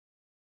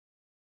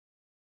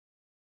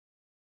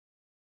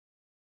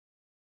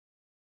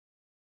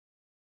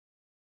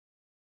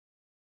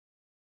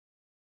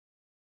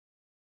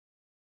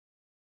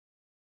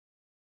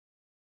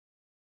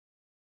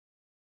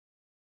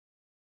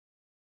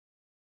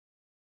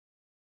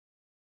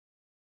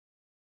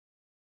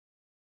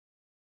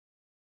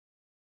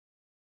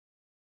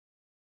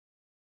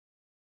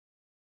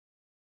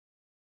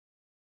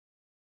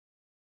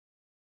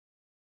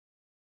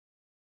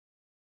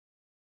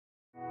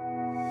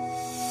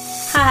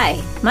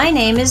Hi, my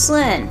name is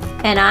Lynn,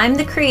 and I'm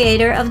the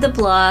creator of the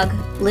blog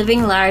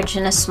Living Large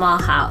in a Small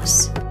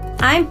House.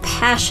 I'm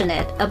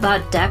passionate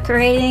about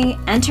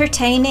decorating,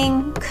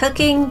 entertaining,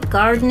 cooking,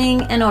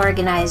 gardening, and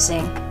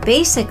organizing.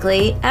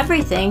 Basically,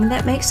 everything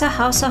that makes a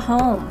house a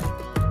home.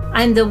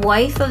 I'm the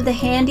wife of the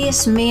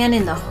handiest man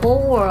in the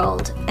whole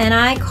world, and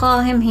I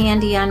call him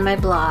Handy on my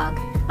blog.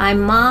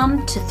 I'm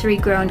mom to 3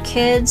 grown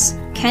kids,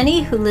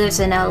 Kenny, who lives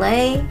in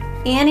LA,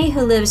 Annie,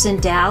 who lives in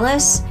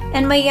Dallas,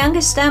 and my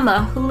youngest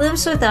Emma, who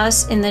lives with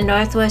us in the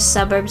northwest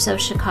suburbs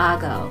of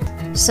Chicago.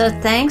 So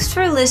thanks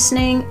for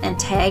listening and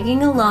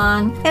tagging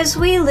along as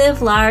we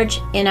live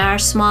large in our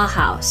small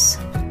house.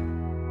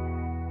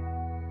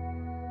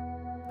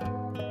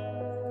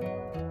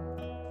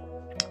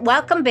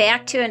 Welcome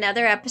back to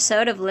another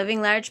episode of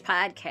Living Large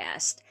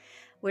Podcast.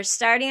 We're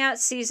starting out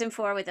season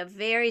 4 with a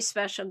very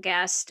special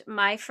guest,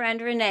 my friend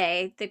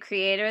Renae, the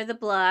creator of the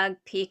blog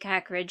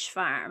Peacock Ridge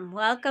Farm.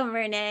 Welcome,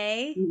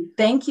 Renae.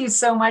 Thank you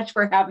so much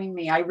for having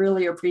me. I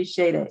really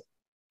appreciate it.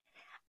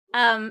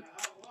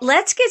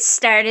 Let's get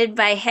started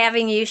by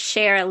having you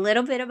share a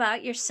little bit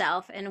about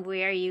yourself and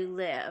where you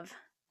live.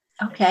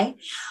 Okay.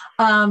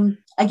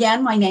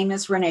 Again, my name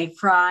is Renae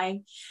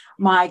Frey.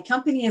 My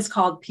company is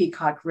called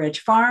Peacock Ridge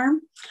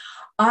Farm.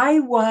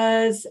 I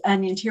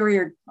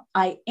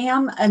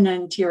am an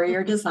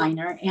interior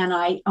designer, and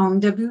I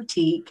owned a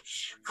boutique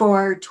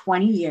for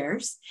 20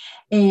 years.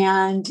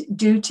 And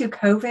due to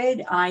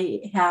COVID,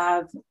 I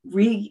have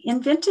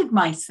reinvented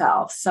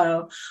myself.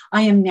 So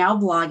I am now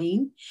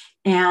blogging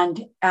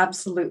and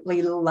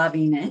absolutely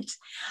loving it.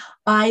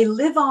 I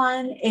live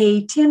on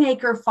a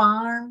 10-acre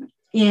farm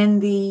in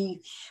the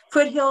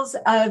foothills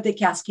of the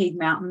Cascade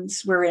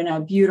Mountains. We're in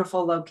a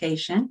beautiful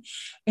location.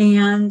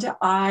 And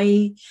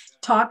I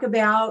talk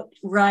about,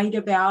 write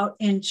about,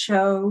 and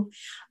show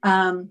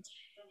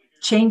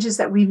changes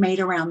that we made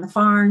around the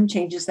farm,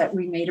 changes that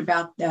we made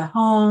about the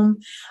home.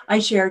 I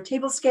share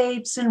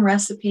tablescapes and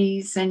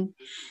recipes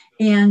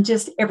and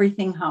just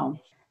everything home.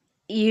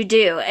 You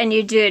do, and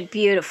you do it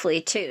beautifully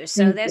too.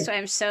 So that's why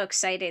I'm so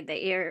excited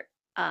that you're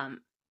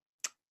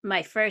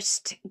my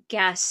first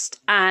guest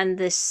on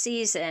this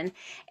season.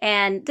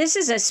 And this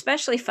is an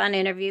especially fun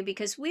interview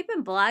because we've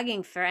been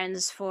blogging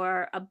friends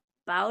for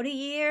about a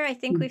year. I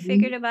think we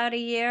figured about a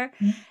year.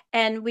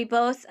 And we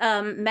both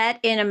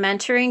met in a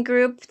mentoring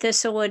group,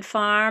 Thistlewood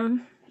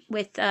Farm,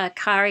 with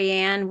Kari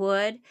Ann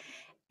Wood.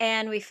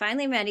 And we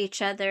finally met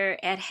each other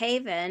at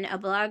Haven, a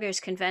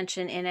bloggers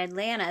convention in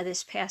Atlanta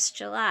this past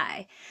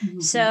July.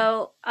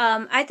 So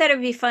I thought it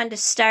would be fun to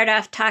start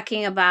off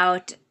talking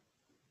about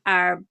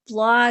our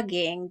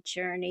blogging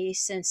journey,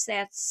 since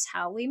that's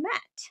how we met.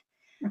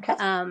 Okay.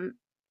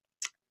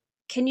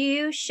 Can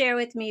you share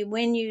with me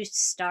when you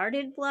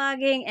started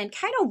blogging and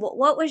kind of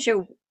what was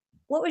your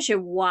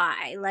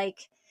why?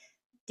 Like,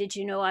 did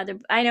you know other?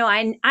 I know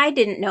I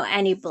didn't know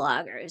any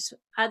bloggers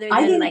other than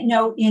I didn't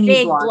know any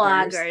big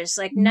bloggers.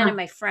 Like none of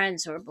my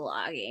friends were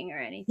blogging or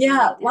anything.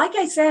 Yeah, like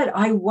I said,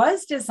 I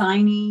was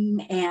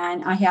designing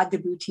and I had the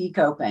boutique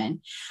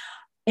open.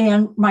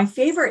 And my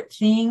favorite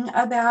thing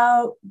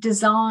about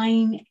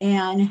design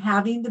and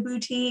having the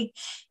boutique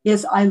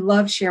is I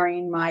love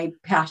sharing my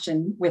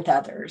passion with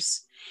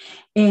others.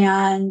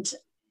 And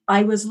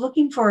I was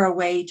looking for a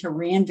way to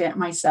reinvent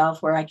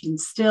myself where I can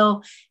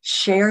still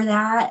share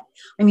that.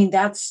 I mean,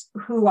 that's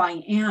who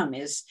I am,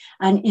 is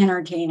an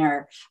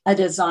entertainer, a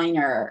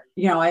designer.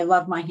 You know, I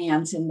love my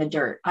hands in the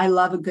dirt. I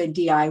love a good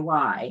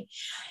DIY.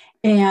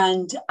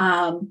 And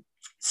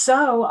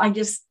so I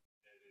just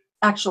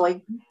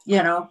actually,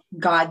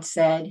 God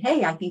said,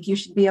 hey, I think you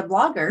should be a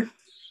blogger.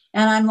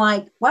 And I'm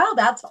like, wow,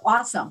 that's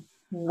awesome.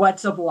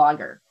 What's a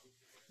blogger?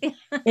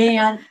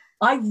 And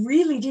I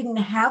really didn't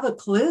have a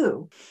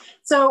clue.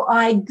 So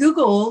I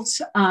Googled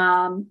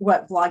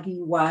what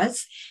blogging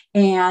was,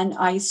 and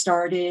I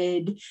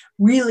started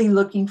really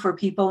looking for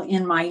people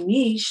in my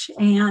niche,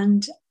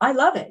 and I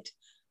love it.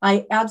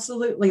 I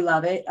absolutely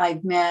love it.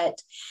 I've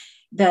met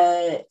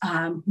the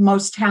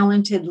most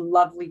talented,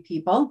 lovely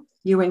people,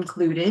 you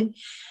included.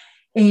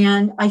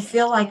 And I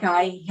feel like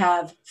I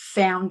have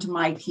found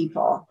my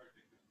people.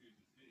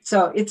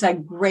 So it's a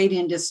great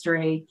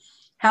industry,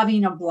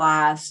 having a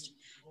blast,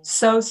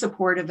 so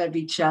supportive of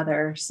each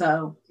other.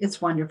 So it's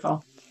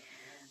wonderful.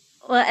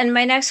 Well, and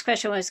my next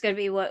question was going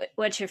to be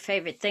what's your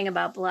favorite thing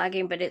about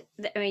blogging? But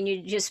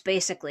you just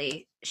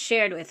basically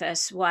shared with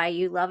us why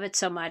you love it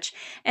so much.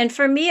 And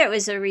for me, it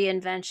was a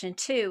reinvention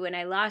too. When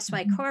I lost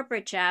my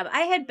corporate job,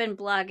 I had been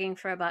blogging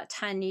for about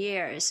 10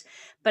 years,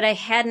 but I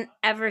hadn't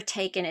ever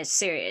taken it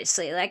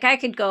seriously. Like I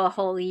could go a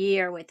whole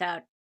year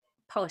without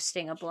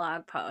posting a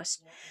blog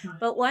post.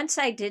 But once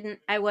I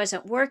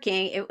wasn't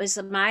working, it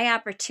was my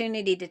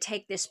opportunity to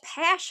take this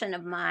passion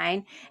of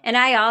mine. And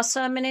I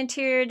also am an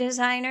interior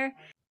designer.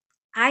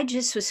 I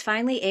just was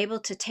finally able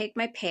to take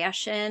my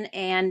passion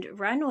and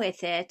run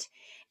with it.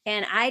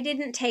 And I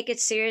didn't take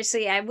it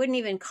seriously. I wouldn't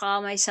even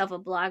call myself a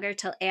blogger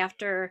till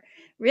after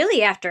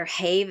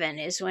Haven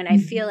is when I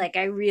feel like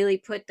I really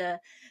put the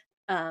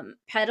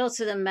pedal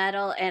to the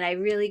metal and I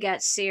really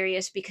got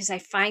serious because I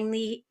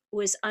finally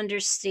was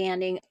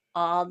understanding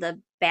all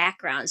the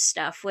background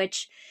stuff,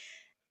 which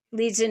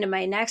leads into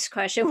my next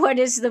question. What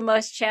is the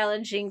most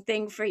challenging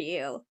thing for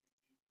you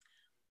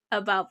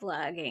about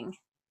blogging?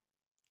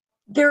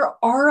 There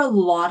are a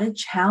lot of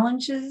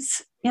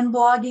challenges in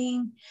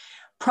blogging.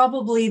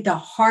 Probably the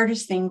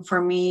hardest thing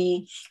for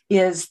me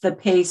is the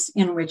pace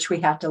in which we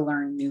have to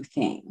learn new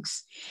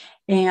things.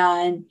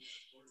 And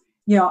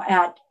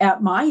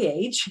at my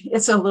age,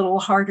 it's a little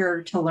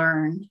harder to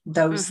learn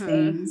those Mm-hmm.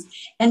 things.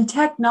 And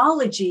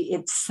technology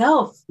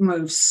itself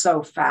moves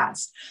so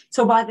fast.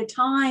 So by the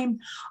time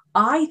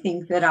I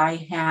think that I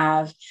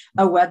have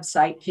a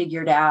website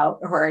figured out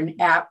or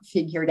an app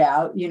figured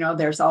out,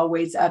 there's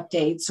always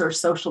updates, or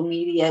social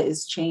media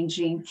is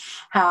changing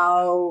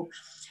how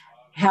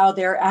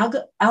their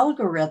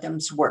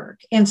algorithms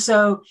work. And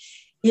so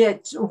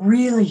it's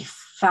really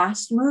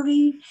fast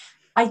moving.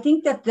 I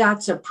think that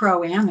that's a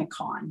pro and a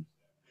con.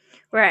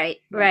 Right,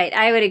 right.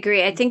 I would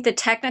agree. I think the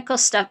technical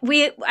stuff,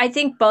 I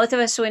think both of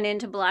us went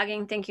into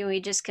blogging thinking we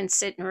just can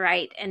sit and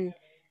write, and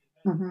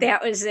Mhm.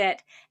 that was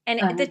it.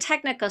 And the Uh,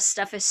 technical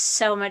stuff is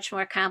so much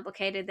more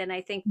complicated than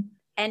I think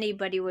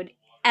anybody would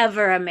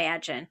ever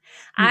imagine.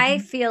 I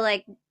mhm. feel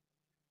like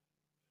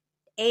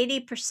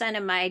 80%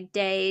 of my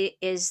day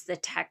is the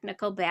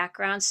technical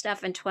background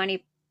stuff, and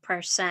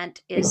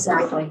 20% is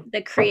Exactly.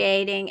 the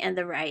creating and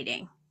the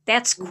writing.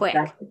 That's quick.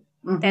 Exactly.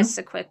 That's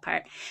Hmm. the quick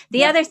part. The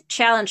Yep. other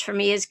challenge for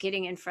me is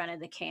getting in front of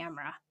the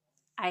camera.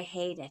 I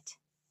hate it,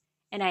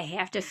 and I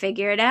have to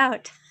figure it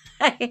out.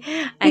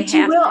 I But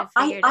you have will. to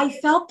I, figure it out. I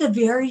felt the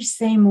very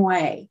same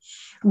way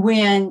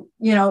when,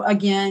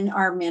 again,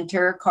 our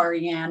mentor,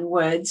 Carianne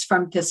Woods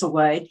from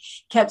Thistlewood,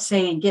 kept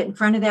saying, get in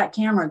front of that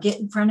camera, get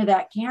in front of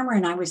that camera.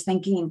 And I was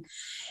thinking,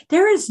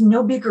 there is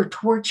no bigger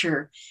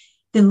torture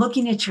than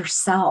looking at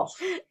yourself,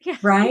 Yeah,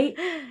 right?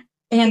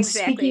 And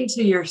speaking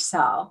exactly. to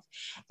yourself.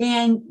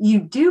 And you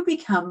do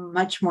become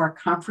much more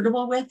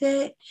comfortable with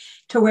it,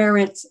 to where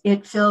it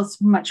feels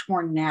much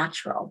more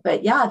natural.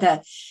 But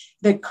yeah,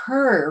 the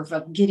curve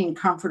of getting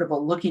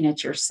comfortable looking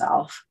at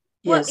yourself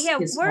Well, is yeah,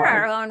 is we're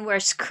our hard. own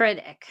worst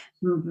critic.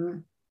 Mm-hmm.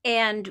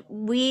 And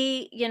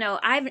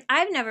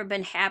I've never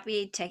been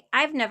happy to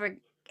I've never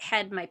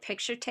had my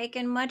picture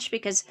taken much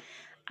because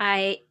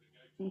I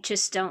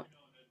just don't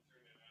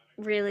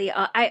really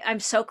I'm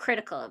so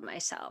critical of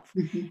myself.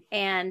 Mm-hmm.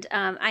 And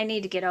I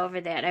need to get over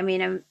that. I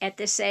mean, I'm at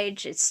this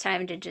age, it's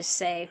time to just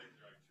say,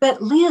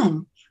 But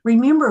Lynn,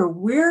 remember,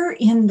 we're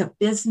in the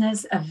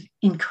business of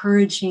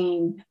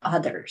encouraging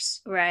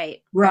others,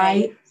 right,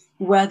 right, right?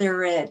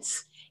 Whether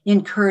it's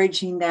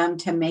encouraging them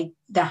to make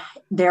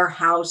their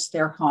house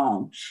their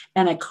home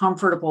and a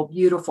comfortable,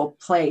 beautiful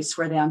place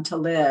for them to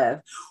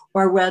live,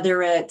 or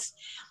whether it's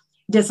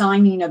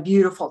designing a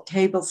beautiful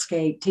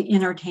tablescape to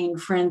entertain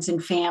friends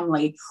and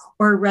family,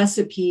 or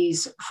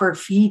recipes for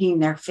feeding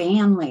their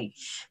family.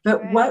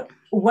 But right,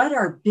 what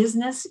our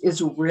business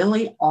is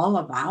really all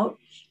about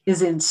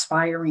is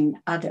inspiring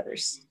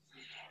others.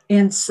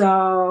 And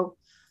so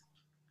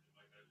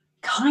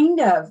kind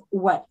of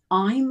what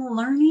I'm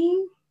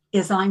learning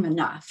is I'm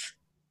enough,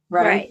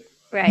 right?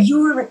 right, right.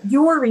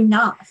 You're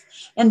enough.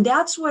 And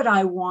that's what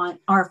I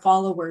want our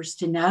followers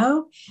to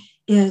know,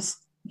 is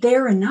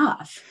they're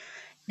enough,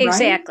 right?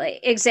 Exactly,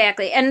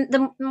 exactly. And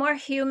the more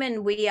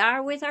human we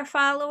are with our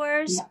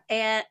followers,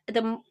 Yeah,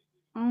 and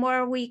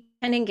more we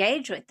can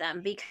engage with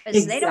them,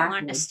 because they don't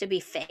want exactly. us to be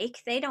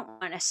fake. They don't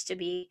want us to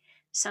be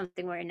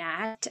something we're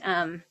not.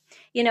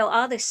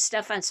 All this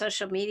stuff on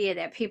social media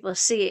that people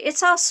see,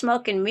 it's all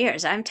smoke and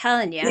mirrors. I'm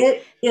telling you,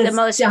 It the is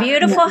most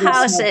beautiful definitely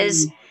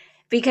houses, smoking.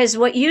 because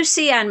what you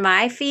see on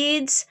my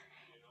feeds,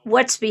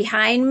 what's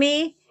behind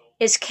me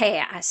is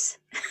chaos.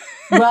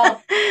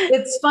 Well,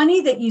 it's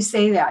funny that you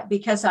say that,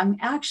 because I'm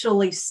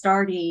actually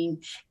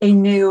starting a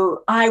new,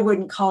 I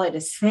wouldn't call it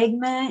a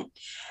segment,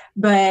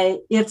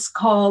 but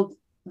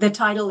the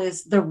title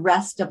is The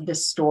Rest of the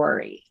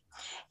Story.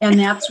 And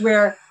that's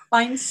where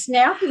I'm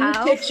snapping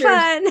How pictures,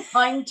 fun.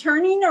 I'm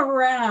turning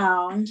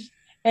around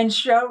and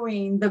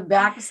showing the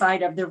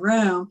backside of the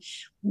room,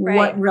 what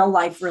Right. real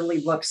life really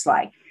looks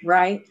like,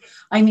 right?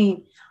 I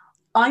mean,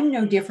 I'm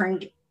no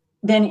different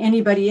than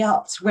anybody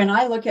else. When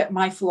I look at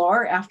my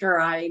floor after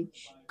I'm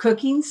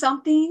cooking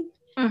something,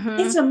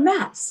 it's Mm-hmm. a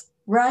mess,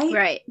 right?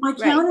 Right, My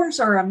right. counters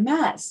are a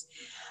mess.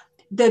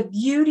 The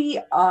beauty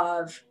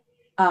of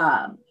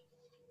um,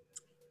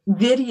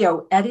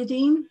 video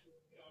editing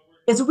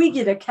is we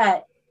get to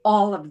cut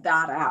all of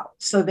that out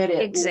so that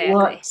it Exactly.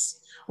 looks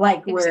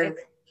like we're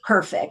Exactly.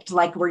 perfect,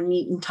 like we're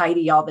neat and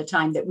tidy all the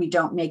time, that we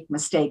don't make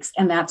mistakes.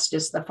 And that's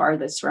just the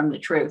farthest from the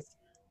truth.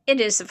 It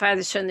is the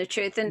farthest from the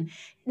truth. And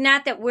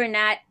not that we're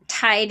not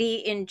tidy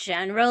in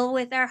general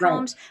with our Right.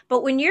 homes,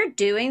 but when you're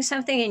doing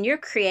something and you're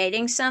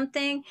creating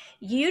something,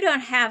 you don't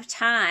have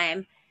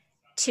time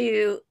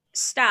to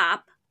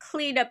stop,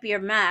 clean up your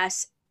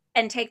mess,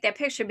 and take that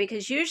picture,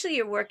 because usually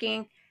you're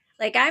working,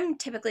 like I'm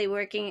typically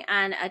working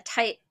on a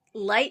tight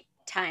light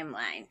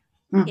timeline,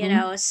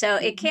 Mm-hmm. so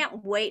it Mm-hmm.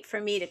 can't wait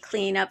for me to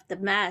clean up the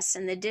mess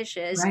and the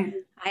dishes. Right.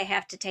 I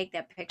have to take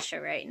that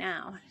picture right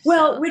now.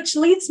 Well, So, which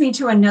leads me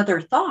to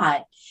another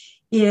thought,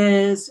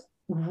 is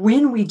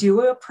when we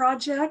do a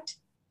project,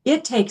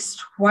 it takes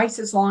twice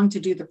as long to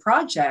do the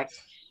project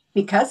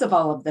because of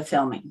all of the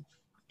filming,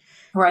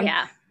 right?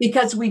 Yeah.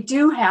 Because we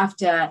do have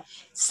to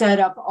set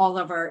up all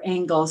of our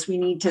angles. We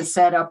need to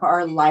set up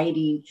our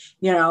lighting,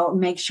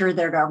 make sure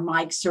that our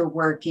mics are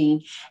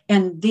working.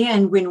 And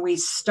then when we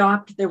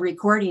stop the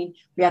recording,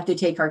 we have to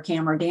take our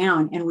camera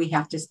down and we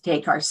have to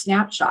take our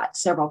snapshot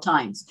several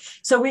times.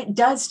 So it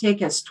does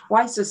take us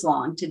twice as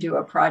long to do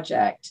a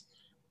project.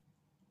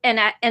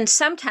 And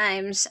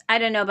sometimes, I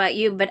don't know about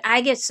you, but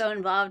I get so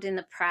involved in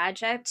the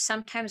project,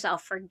 sometimes I'll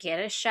forget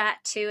a shot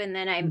too, and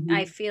then I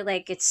Mhm. feel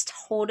like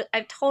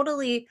I've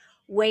totally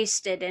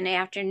wasted an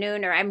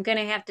afternoon, or I'm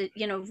gonna have to,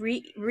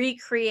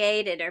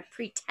 recreate it or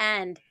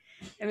pretend.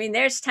 I mean,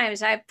 there's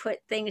times I've put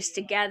things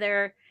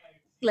together,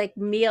 like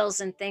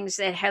meals and things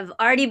that have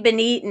already been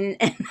eaten,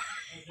 and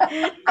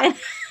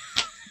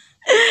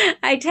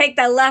I take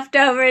the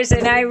leftovers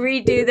and I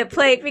redo the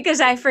plate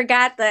because I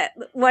forgot that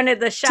one of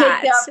the Take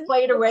shots. that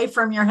plate away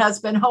from your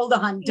husband. Hold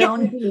on, Yeah.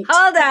 don't eat.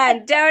 Hold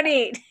on, don't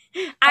eat.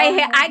 Um,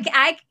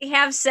 I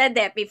have said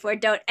that before.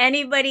 Don't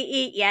anybody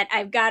eat yet.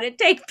 I've got to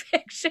take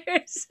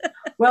pictures.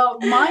 well,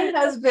 my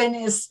husband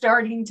is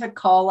starting to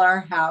call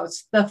our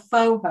house the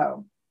faux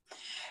home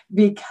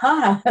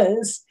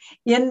because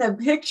in the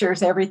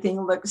pictures, everything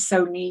looks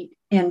so neat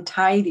and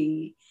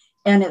tidy,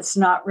 and it's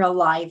not real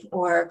life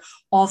or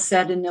all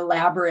set in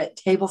elaborate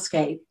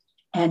tablescape,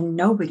 and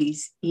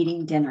nobody's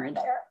eating dinner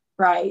there,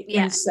 right?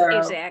 Yeah, And so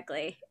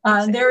exactly.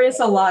 there is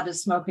Exactly. a lot of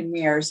smoke and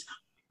mirrors,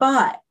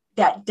 but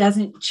that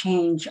doesn't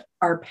change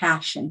our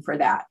passion for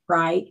that,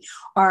 right?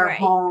 Our Right.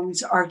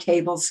 homes, our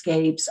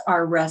tablescapes,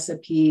 our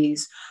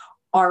recipes,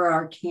 are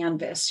our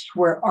canvas.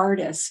 We're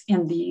artists,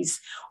 and these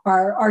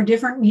are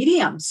different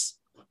mediums.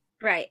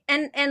 Right.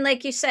 And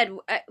like you said,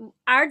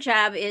 our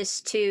job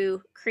is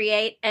to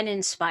create and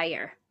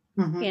inspire.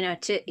 Mm-hmm.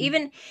 To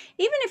even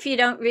if you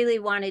don't really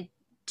want to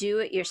do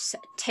it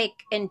yourself,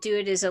 take and do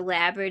it as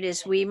elaborate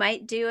as we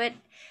might do it.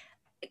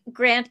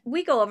 Grant,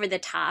 we go over the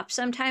top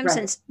sometimes, Right,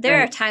 and there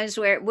are right, times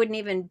where it wouldn't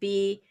even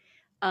be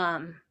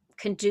um,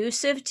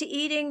 conducive to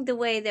eating the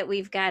way that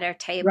we've got our right.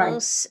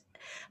 tables.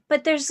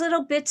 But there's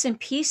little bits and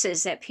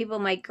pieces that people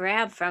might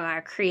grab from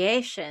our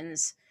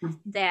creations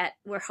that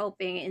we're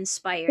hoping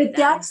inspire But them.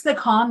 that's the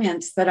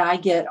comments that I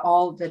get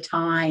all the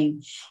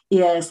time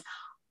is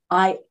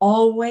I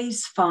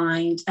always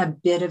find a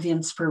bit of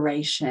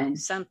inspiration that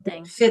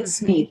Something. fits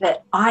Hmm. me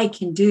that I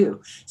can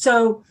do.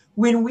 So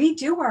when we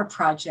do our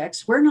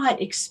projects, we're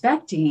not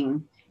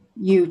expecting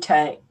you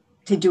to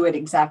do it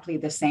exactly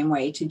the same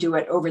way, to do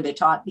it over the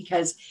top,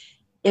 because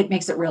it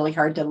makes it really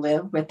hard to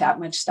live with that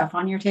much stuff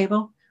on your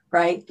table,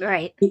 right?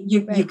 Right.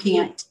 You Right.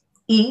 can't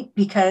eat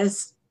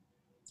because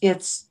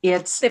it's The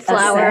a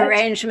flower set.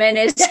 arrangement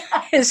is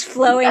is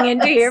flowing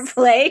into your Yes.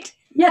 plate.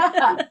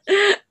 Yeah.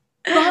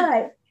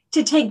 But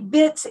to take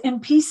bits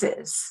and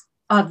pieces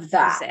of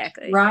that,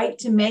 Exactly. right?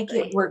 To make it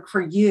Exactly. work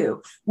for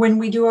you. When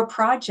we do a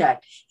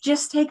project,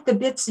 just take the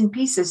bits and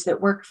pieces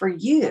that work for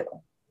you.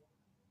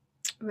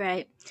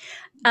 Right.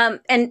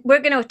 And we're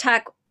going to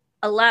talk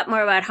a lot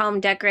more about home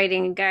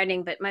decorating and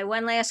gardening. But my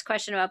one last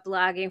question about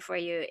blogging for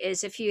you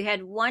is, if you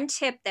had one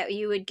tip that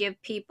you would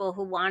give people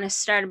who want to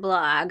start a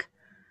blog,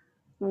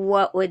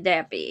 what would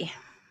that be?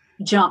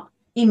 Jump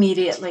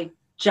immediately.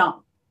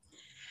 Jump.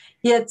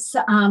 It's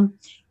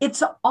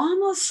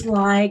almost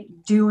like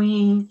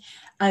doing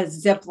a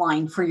zip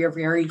line for your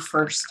very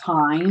first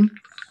time.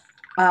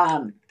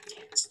 Um,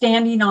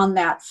 standing on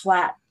that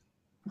flat,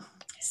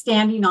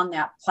 standing on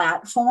that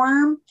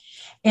platform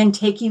and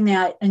taking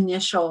that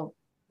initial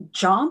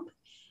jump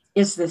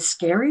is the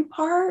scary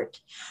part.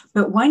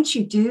 But once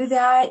you do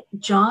that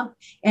jump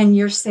and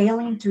you're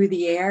sailing through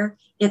the air,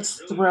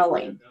 it's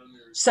thrilling.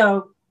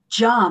 So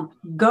jump,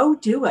 go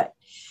do it.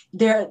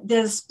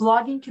 This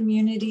blogging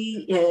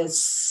community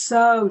is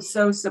so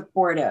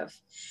supportive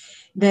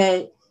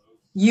that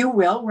you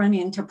will run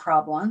into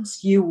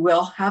problems, you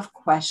will have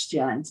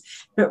questions,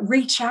 but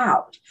reach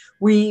out.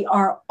 We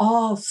are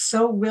all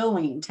so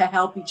willing to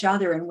help each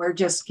other, and we're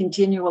just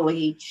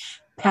continually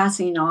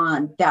passing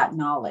on that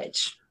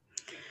knowledge.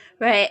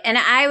 Right. And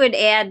I would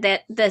add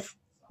that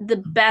the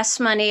best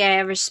money I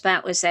ever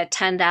spent was that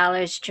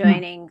 $10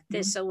 joining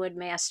Thistlewood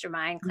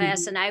Mastermind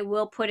class. Mhm. And I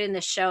will put in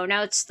the show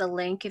notes the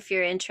link if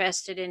you're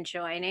interested in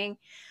joining.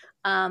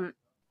 Um,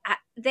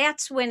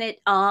 that's when it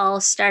all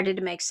started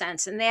to make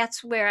sense. And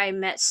that's where I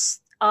met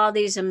all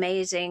these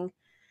amazing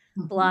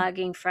Mhm.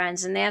 blogging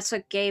friends. And that's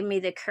what gave me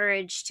the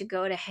courage to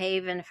go to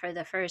Haven for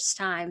the first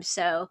time.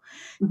 So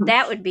Mhm.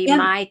 that would be And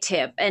my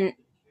tip. And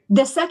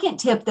the second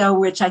tip, though,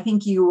 which I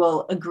think you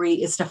will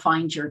agree, is to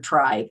find your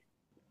tribe.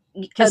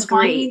 Because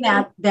finding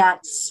agreed.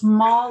 that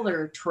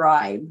smaller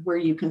tribe where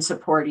you can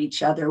support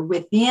each other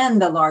within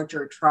the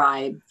larger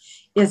tribe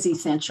is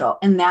essential,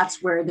 and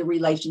that's where the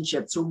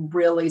relationships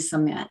really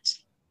cement.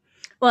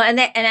 Well, and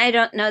I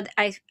don't know.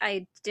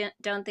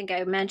 Don't think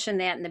I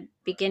mentioned that in the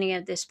beginning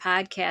of this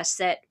podcast,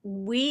 that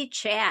we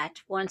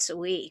chat once a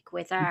week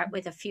with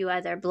a few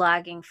other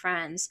blogging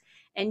friends,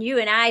 And you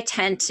and I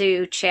tend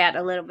to chat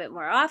a little bit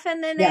more often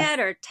than Yes. that,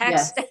 or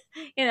text.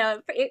 Yes.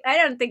 I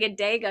don't think a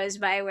day goes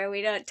by where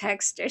we don't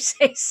text or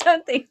say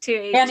something to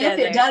And each if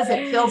it other. does,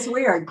 it feels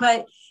weird.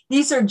 But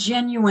these are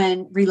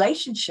genuine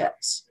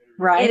relationships,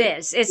 It right?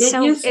 is. It's It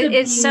so used to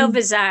it's so be,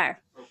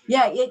 bizarre.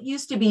 yeah, it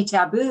used to be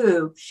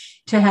taboo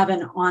to have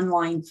an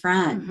online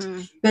friend,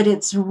 Hmm. but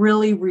it's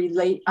really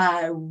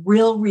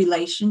real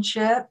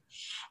relationship.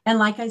 And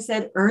like I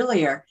said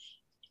earlier,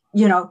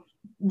 you know,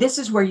 this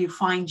is where you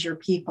find your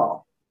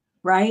people,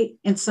 right?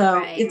 And so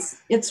Right.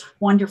 it's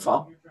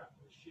wonderful.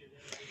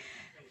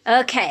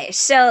 Okay,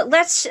 so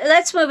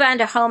let's move on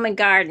to home and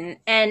garden.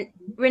 And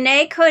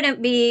Renee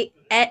couldn't be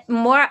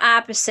more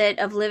opposite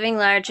of living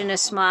large in a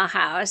small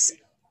house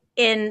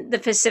in the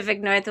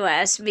Pacific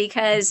Northwest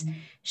because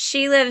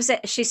she lives,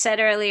 she said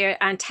earlier,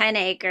 on 10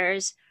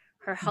 acres.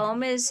 Her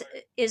home is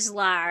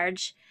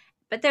large,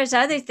 but there's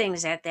other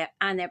things at that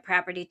on their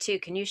property too.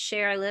 Can you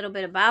share a little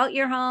bit about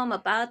your home,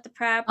 about the I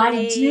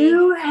property?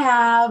 do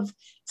have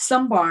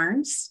some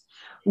barns.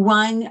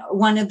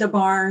 One of the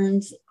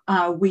barns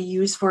we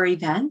use for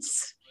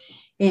events,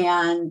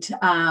 and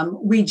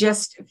we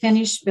just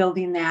finished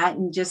building that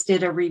and just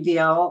did a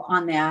reveal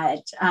on that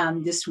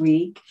this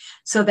week.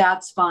 So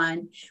that's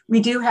fun. We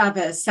do have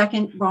a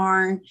second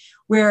barn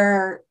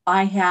where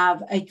I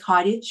have a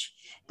cottage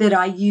that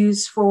I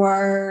use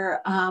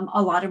for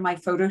a lot of my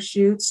photo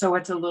shoots. So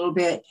it's a little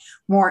bit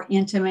more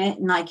intimate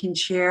and I can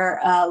share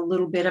a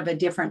little bit of a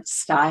different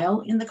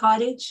style in the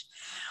cottage.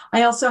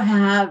 I also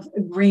have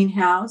a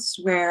greenhouse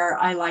where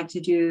I like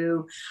to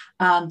do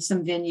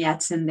some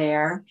vignettes in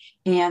there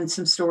and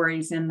some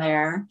stories in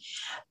there.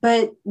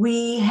 But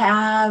we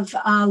have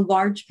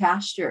large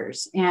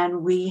pastures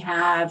and we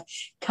have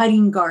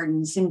cutting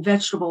gardens and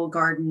vegetable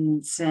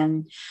gardens.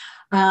 And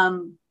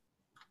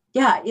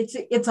yeah,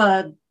 it's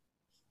a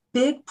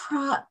big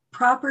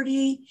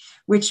property,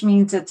 which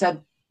means it's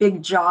a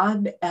big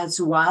job as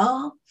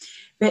well.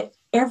 But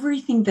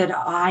everything that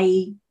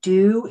I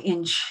do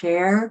and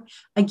share,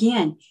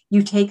 again,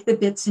 you take the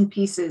bits and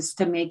pieces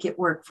to make it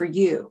work for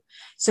you.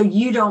 So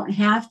you don't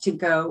have to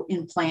go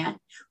and plant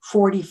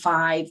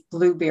 45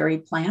 blueberry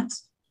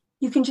plants.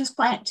 You can just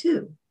plant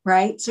two,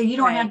 right? So you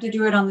don't have Right. to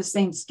do it on the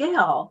same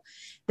scale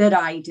that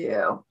I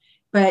do,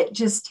 but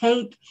just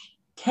take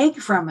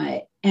from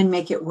it and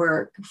make it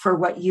work for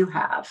what you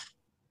have.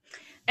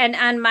 And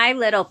on my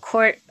little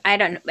court, I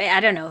don't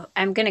know.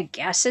 I'm gonna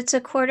guess it's a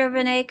quarter of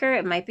an acre.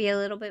 It might be a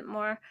little bit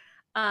more.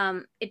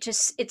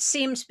 It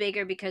seems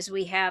bigger because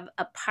we have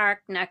a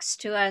park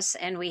next to us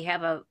and we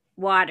have a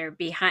water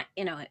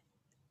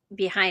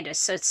behind us.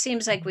 So it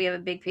seems like we have a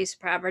big piece of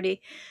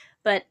property,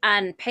 but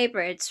on paper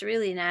it's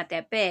really not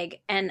that big.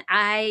 And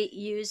I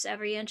use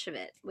every inch of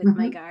it with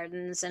my Mhm.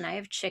 gardens, and I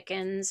have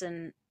chickens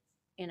and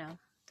you know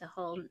the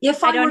whole.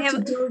 If I I don't were to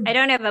have I do,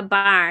 don't have a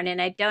barn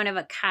and I don't have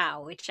a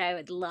cow, which I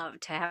would love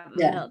to have a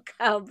yeah. milk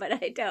cow, but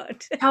I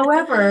don't.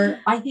 However,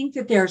 I think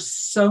that there's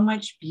so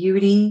much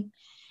beauty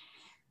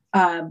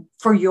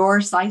for your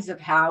size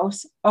of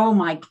house. Oh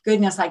my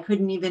goodness, I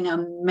couldn't even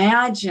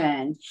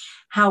imagine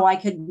how I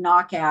could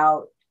knock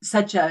out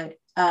such a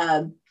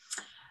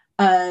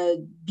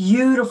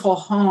beautiful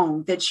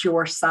home that's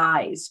your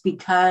size,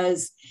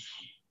 because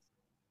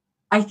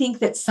I think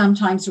that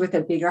sometimes with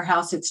a bigger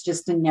house, it's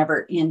just a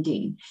never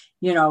ending.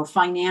 You know,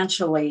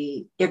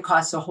 financially, it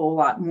costs a whole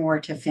lot more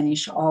to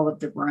finish all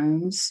of the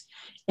rooms.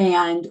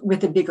 And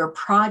with the bigger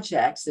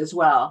projects as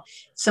well,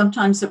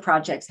 sometimes the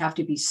projects have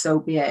to be so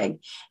big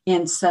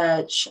and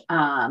such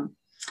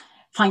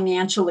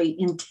financially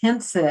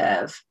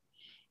intensive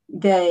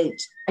that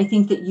I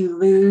think that you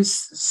lose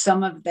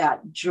some of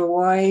that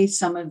joy,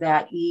 some of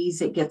that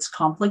ease. It gets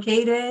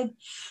complicated.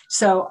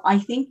 So I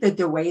think that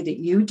the way that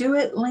you do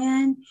it,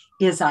 Lynn,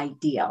 is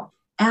ideal.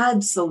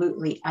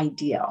 Absolutely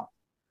ideal.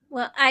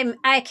 Well,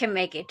 I can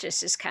make it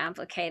just as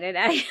complicated.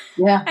 I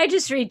Yeah. I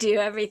just redo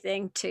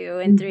everything two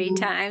and three Mm-hmm.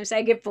 times.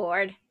 I get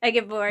bored. I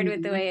get bored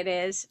with the Mm-hmm. way it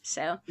is.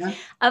 So, Yeah.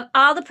 of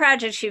all the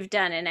projects you've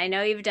done, and I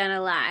know you've done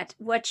a lot,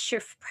 what's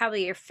your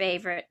probably your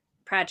favorite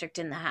project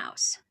in the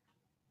house?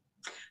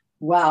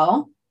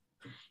 Well,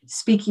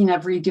 speaking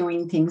of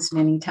redoing things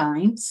many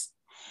times,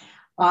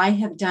 I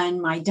have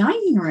done my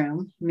dining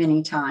room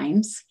many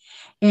times.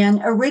 And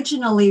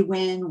originally,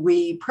 when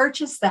we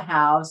purchased the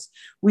house,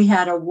 we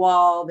had a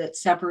wall that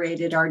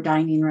separated our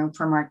dining room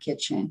from our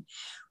kitchen.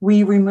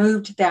 We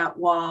removed that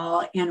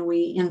wall and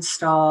we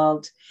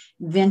installed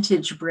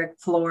vintage brick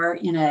floor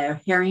in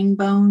a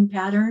herringbone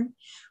pattern,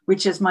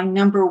 which is my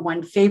number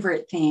one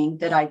favorite thing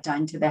that I've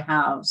done to the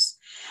house.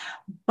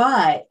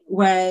 But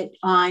what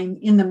I'm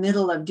in the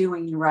middle of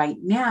doing right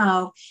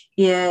now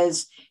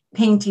is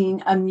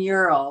painting a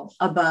mural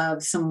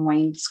above some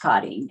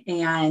wainscoting.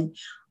 And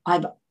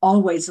I've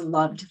always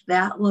loved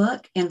that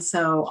look. And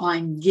so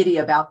I'm giddy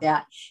about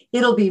that.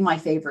 It'll be my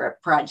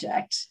favorite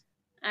project.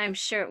 I'm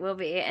sure it will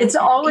be. And It's you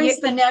always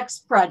the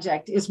next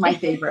project is my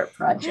favorite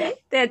project.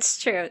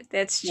 That's true.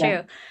 That's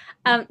Yeah.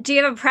 true. Do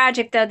you have a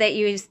project though that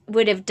you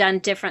would have done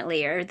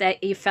differently or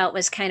that you felt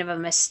was kind of a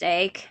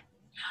mistake?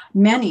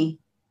 Many,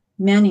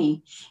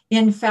 many.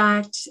 In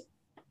fact,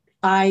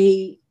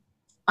 I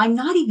I'm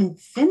not even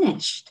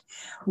finished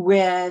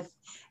with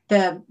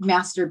the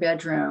master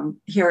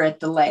bedroom here at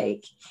the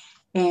lake.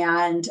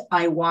 And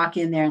I walk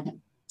in there and the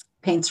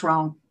paint's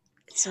wrong.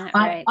 It's not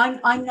right.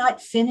 I'm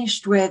not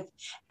finished with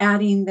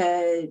adding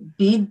the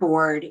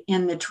beadboard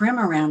and the trim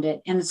around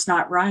it, and it's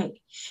not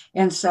right.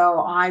 And so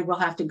I will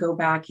have to go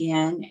back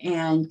in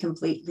and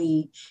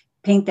completely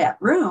paint that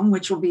room,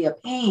 which will be a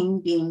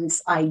pain, being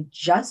I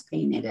just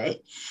painted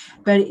it,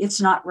 but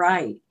it's not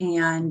right.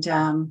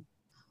 And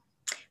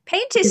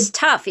Paint is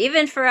tough,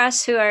 even for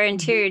us who are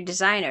interior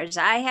designers.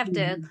 I have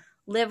to mhm,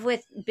 live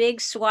with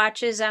big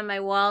swatches on my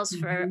walls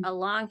for mhm, a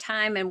long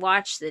time and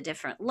watch the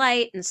different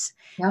light,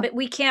 yep, but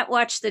we can't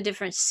watch the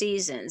different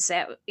seasons.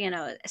 That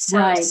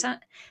right.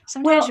 sometimes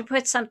you Well,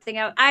 put something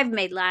out. I've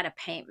made a lot of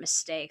paint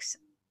mistakes.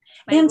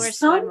 My and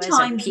worst one was a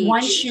sometimes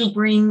once peach. you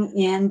bring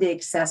in the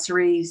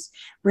accessories,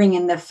 bring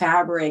in the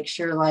fabrics,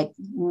 you're like,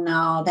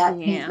 no, that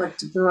paint Yeah.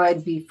 looked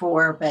good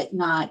before, but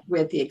not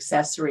with the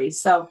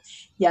accessories. So,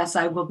 yes,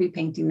 I will be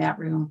painting that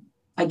room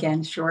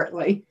again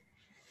shortly.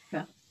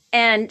 Yeah.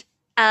 And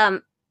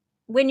um,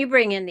 when you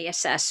bring in the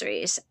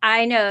accessories,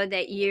 I know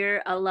that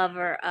you're a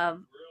lover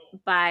of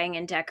buying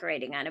and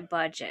decorating on a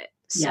budget.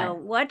 So, Yes.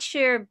 what's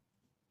your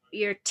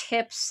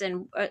tips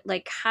and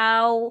like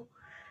how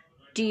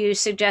do you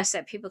suggest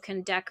that people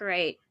can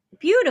decorate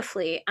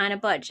beautifully on a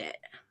budget?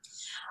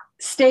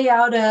 Stay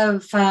out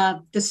of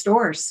the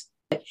stores,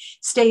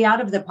 stay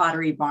out of the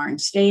Pottery Barn,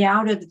 stay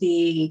out of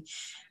the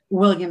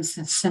Williams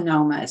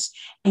Sonomas,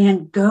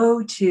 and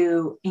go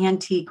to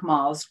antique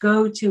malls,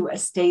 go to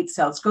estate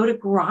sales, go to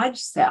garage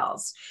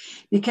sales,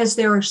 because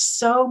there are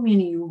so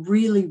many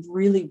really,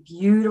 really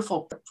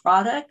beautiful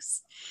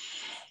products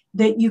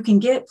that you can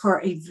get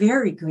for a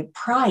very good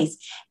price.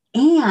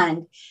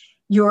 And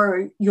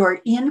your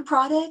end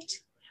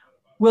product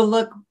will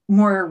look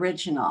more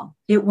original.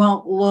 It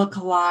won't look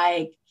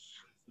like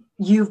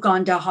you've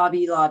gone to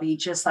Hobby Lobby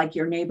just like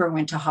your neighbor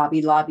went to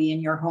Hobby Lobby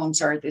and your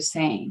homes are the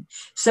same.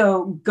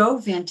 So go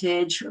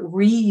vintage,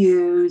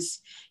 reuse.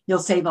 You'll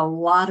save a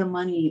lot of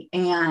money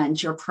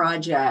and your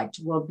project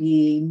will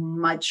be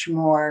much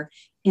more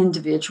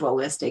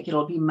individualistic.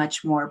 It'll be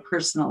much more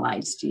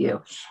personalized to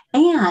you.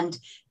 And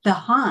the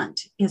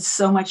hunt is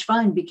so much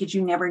fun because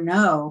you never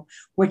know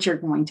what you're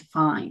going to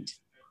find.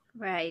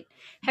 Right.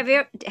 Have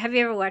you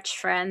ever watched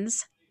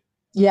Friends?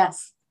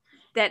 Yes.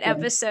 That Yes.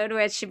 episode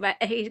where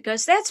he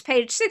goes, "That's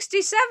page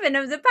 67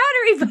 of the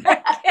Pottery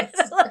Barn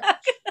catalog."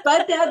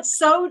 But that's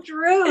so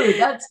true.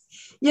 That's,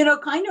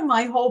 kind of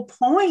my whole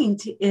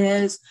point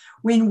is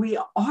when we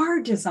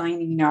are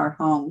designing our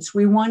homes,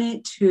 we want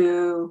it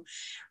to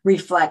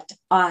reflect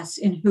us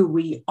and who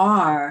we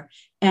are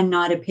and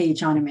not a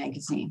page on a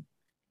magazine,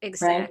 right?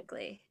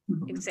 Exactly.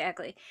 Mhm.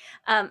 Exactly.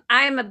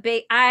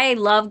 I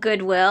love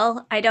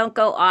Goodwill. I don't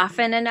go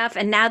often enough.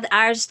 And now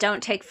ours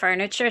don't take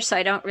furniture, so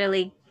I don't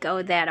really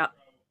go that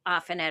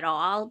often at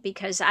all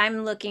because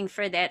I'm looking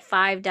for that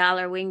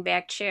 $5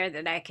 wingback chair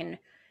that I can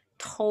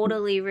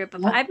totally rip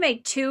apart. Yep. I've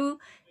made two,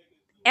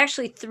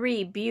 actually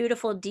three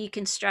beautiful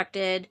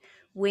deconstructed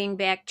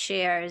wingback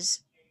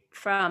chairs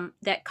from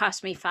that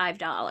cost me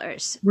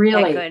 $5 at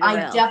Really, I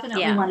Goodwill.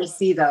 definitely Yeah. want to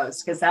see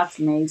those because that's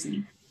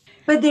amazing.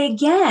 But then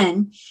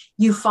again,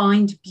 you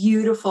find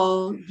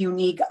beautiful,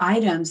 unique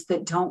items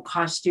that don't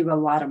cost you a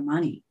lot of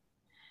money.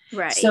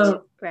 Right.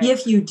 So Right.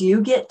 if you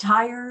do get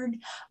tired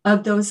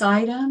of those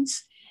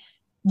items,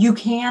 you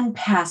can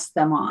pass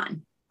them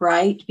on,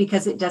 right?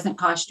 Because it doesn't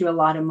cost you a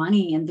lot of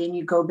money. And then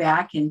you go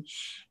back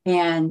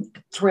and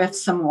thrift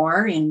some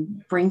more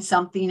and bring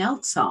something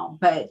else home.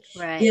 But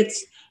Right.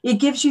 it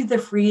gives you the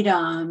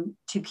freedom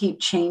to keep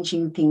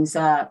changing things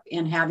up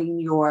and having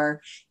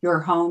your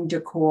home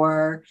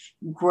decor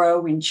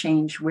grow and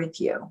change with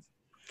you.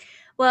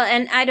 Well,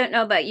 and I don't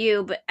know about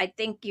you, but I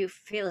think you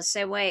feel the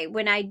same way.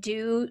 When I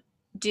do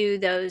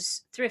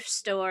those thrift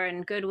store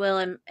and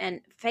Goodwill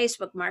and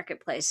Facebook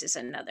Marketplace is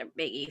another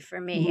biggie for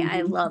me.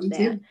 I Mhm. love Me that.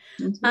 too.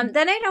 Me too.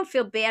 Then I don't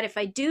feel bad if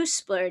I do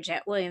splurge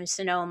at Williams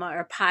Sonoma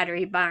or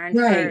Pottery Barn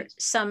for Right.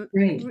 some,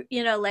 Right.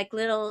 like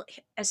little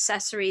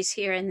accessories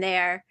here and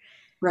there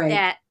Right.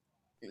 that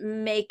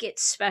make it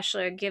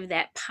special or give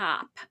that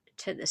pop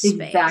to the space.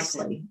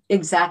 Exactly.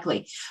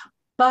 Exactly.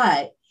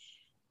 But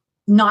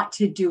not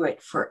to do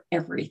it for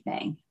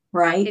everything,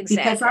 right?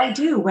 Because I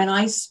Exactly. do. When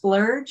I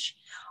splurge,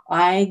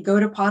 I go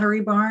to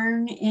Pottery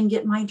Barn and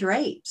get my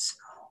drapes.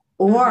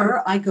 Hmm.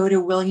 Or I go to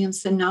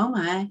Williams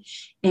Sonoma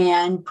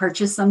and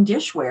purchase some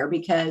dishware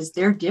because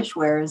their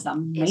dishware is It's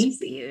amazing.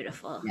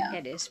 beautiful. Yeah.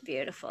 It is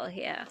beautiful.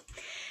 Yeah.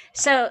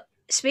 So,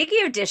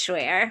 speaking of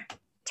dishware,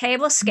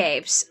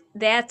 tablescapes,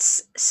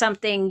 that's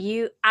something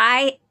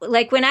I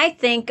like when I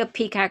think of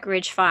Peacock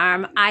Ridge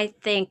Farm, I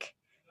think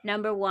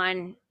number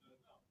one,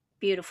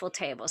 beautiful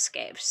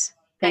tablescapes.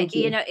 Thank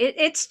you.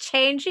 It's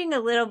changing a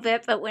little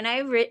bit, but when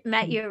I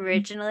met you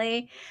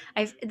originally,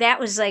 that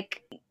was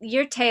like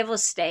your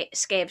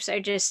tablescapes are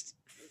just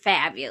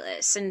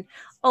fabulous and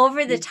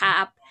over the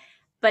top,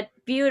 but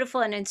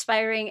beautiful and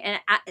inspiring. And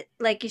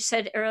like you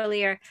said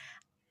earlier,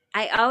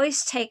 I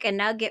always take a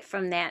nugget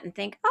from that and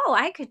think, oh,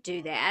 I could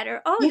do that,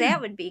 or oh, Yeah.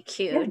 that would be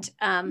Yeah. cute.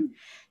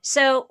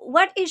 So,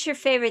 what is your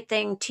favorite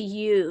thing to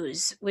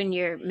use when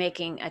you're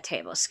making a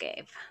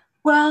tablescape?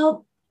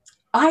 Well,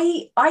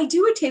 I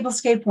do a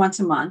tablescape once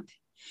a month,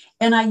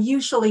 and I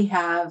usually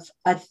have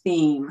a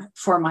theme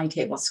for my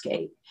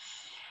tablescape.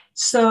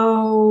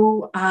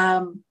 So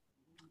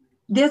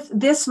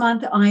this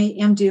month I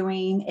am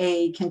doing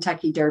a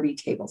Kentucky Derby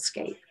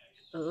tablescape.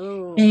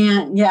 Oh,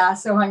 And yeah,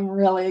 so I'm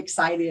really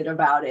excited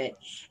about it.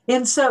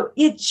 And so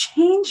it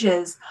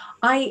changes.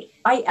 I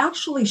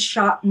actually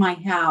shop my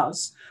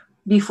house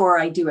before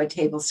I do a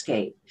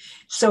tablescape.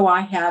 So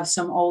I have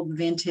some old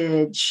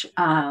vintage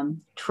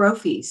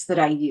trophies that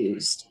I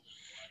used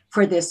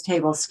for this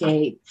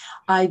tablescape.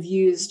 I've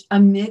used a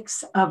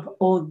mix of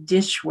old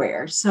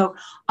dishware. So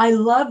I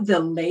love the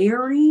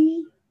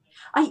layering.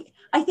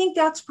 I think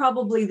that's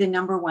probably the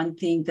number one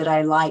thing that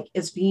I like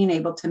is being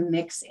able to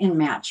mix and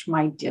match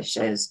my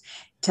dishes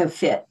to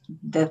fit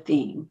the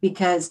theme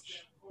because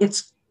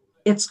it's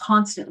it's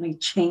constantly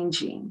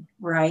changing,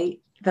 right?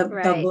 The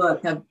right.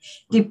 look of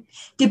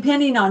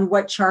depending on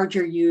what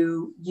charger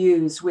you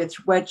use with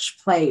which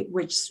plate,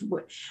 which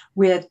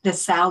with the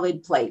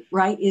salad plate,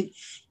 right?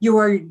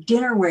 Your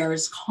dinnerware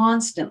is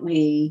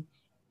constantly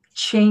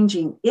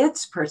changing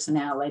its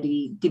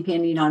personality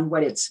depending on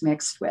what it's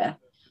mixed with.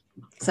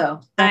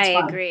 So I that's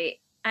fun. agree.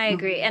 I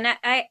agree. Mhm. And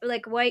I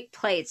like white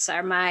plates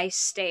are my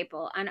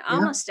staple on Yeah,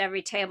 almost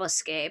every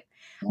tablescape.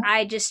 yeah,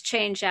 I just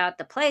change out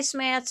the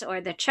placemats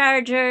or the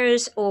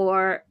chargers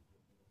or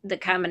the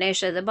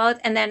combination of the both.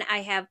 And then I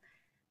have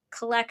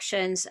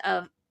collections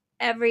of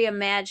every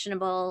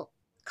imaginable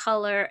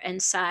color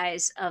and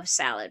size of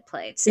salad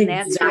plates. And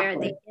that's where the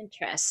exactly.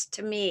 interest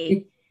to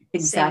me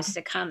seems Exactly.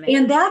 to come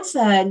And in. that's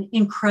an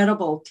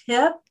incredible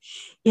tip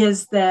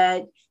is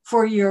that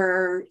for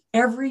your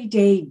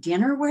everyday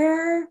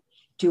dinnerware,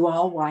 do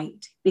all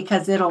white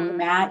because it'll Mm-hmm.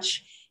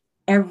 match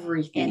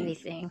everything.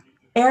 Anything.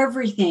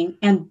 Everything,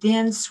 and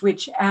then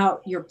switch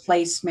out your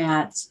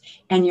placemats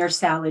and your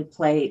salad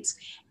plates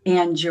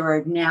and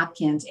your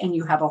napkins, and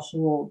you have a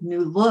whole new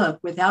look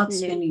without New.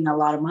 spending a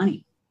lot of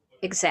money.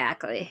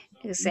 Exactly.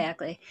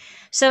 Exactly.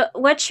 So,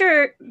 what's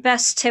your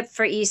best tip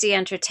for easy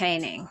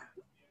entertaining?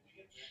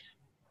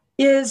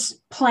 Is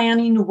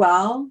planning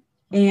well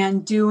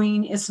and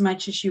doing as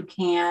much as you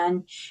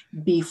can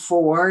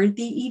before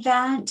the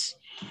event.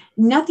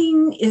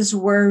 Nothing is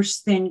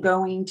worse than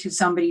going to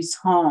somebody's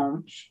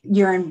home.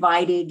 You're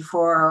invited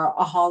for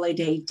a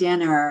holiday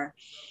dinner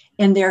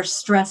and they're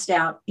stressed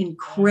out and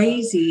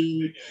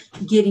crazy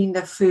getting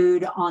the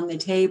food on the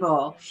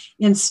table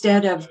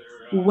instead of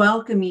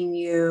welcoming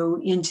you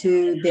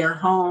into their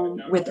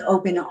home with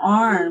open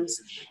arms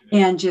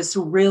and just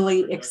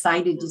really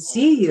excited to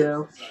see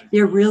you.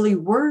 They're really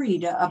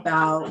worried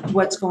about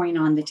what's going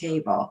on the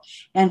table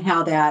and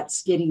how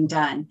that's getting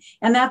done.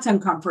 And that's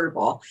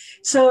uncomfortable.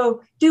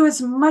 So do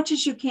as much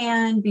as you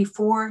can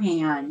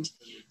beforehand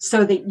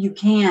so that you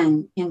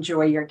can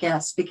enjoy your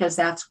guests because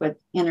that's what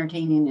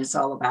entertaining is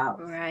all about.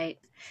 Right.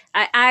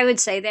 I would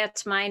say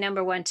that's my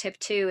number one tip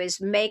too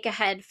is make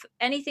ahead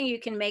anything you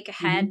can make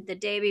Mm-hmm. ahead the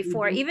day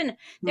before. Mm-hmm. Even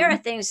there Mm-hmm. are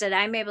things that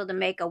I'm able to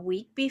make a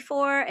week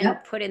before and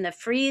Yep. put in the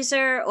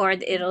freezer or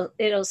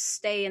it'll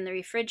stay in the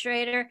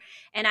refrigerator.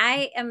 And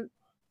I am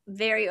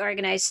very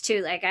organized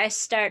too. Like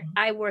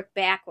I work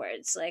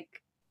backwards.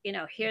 Like,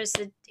 here's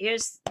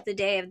the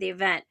day of the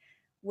event.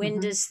 When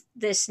Mm-hmm. does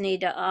this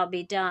need to all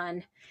be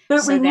done But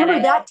so that remember I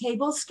that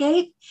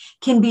tablescape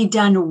can be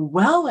done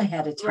well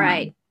ahead of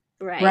right. time,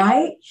 Right.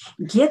 right?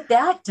 Get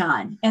that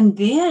done and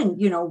then,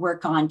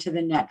 work on to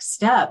the next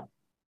step.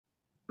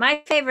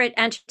 My favorite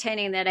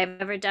entertaining that I've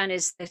ever done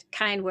is the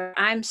kind where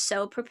I'm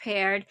so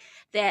prepared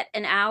that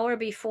an hour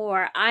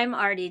before I'm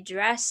already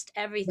dressed,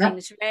 Yep.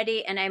 everything's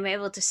ready, and I'm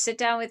able to sit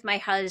down with my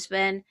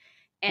husband.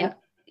 And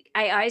Yep.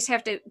 I always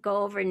have to go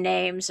over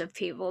names of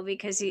people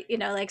because,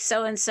 like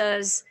so and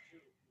so's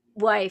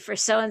wife or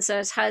so and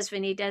so's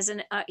husband, he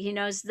doesn't, he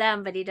knows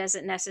them, but he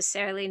doesn't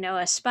necessarily know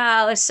a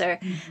spouse, or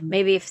Mm-hmm.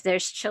 maybe if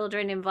there's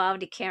children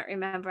involved, he can't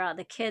remember all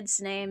the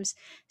kids' names.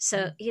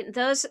 So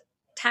those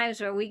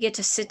times where we get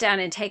to sit down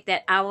and take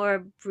that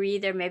hour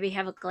breather, maybe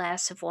have a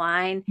glass of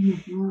wine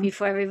Mm-hmm.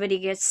 before everybody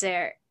gets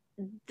there,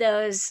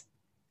 those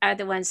are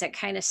the ones that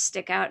kind of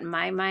stick out in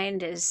my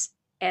mind as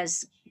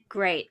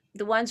great.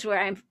 The ones where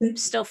I'm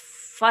still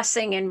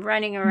fussing and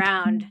running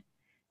around,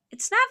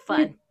 it's not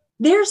fun.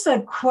 There's a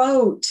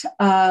quote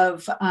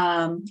of,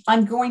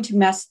 I'm going to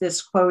mess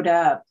this quote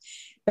up,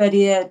 but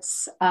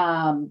it's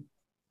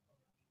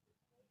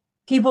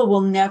people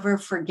will never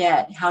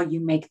forget how you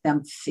make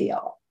them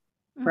feel,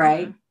 Mm-hmm.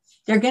 right?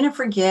 They're going to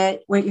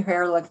forget what your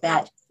hair looked What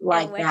that and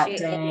like what that you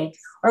day, ate.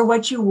 or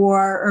what you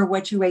wore, or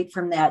what you ate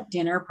from that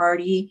dinner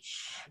party,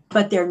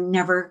 but they're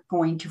never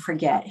going to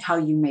forget how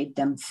you made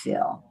them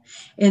feel.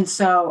 And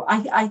so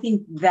I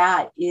think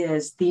that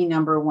is the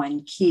number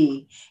one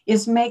key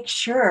is make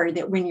sure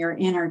that when you're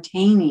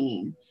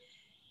entertaining,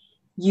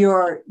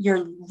 you're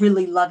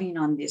really loving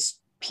on these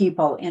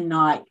people and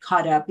not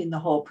caught up in the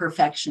whole Right.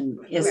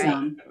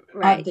 perfectionism of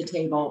Right. the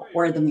table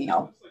or the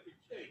meal.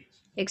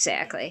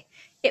 Exactly.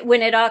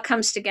 When it all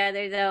comes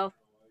together, though,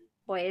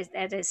 boy,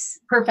 that is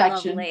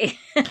Perfection. lovely.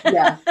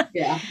 Yeah,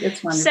 yeah,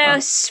 it's So,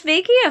 wonderful.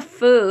 speaking of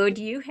food,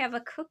 you have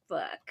a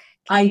cookbook.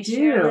 Can I you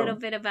share a little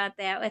do. bit about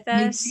that with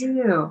I us?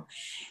 do.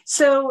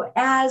 So,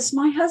 as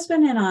my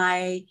husband and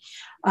I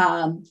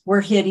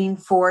were hitting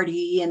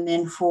 40 and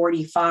then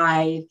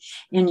 45,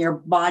 and your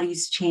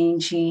body's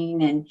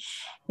changing,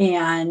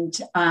 and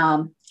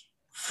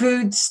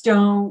foods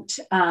don't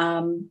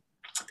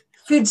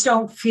foods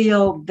don't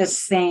feel the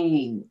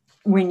same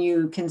when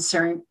you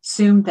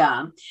consume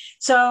them.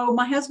 So,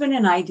 my husband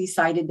and I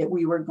decided that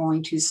we were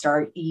going to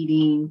start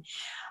eating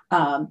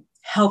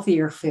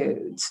healthier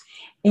foods.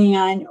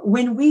 And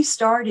when we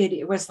started,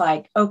 it was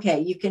like, okay,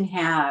 you can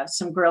have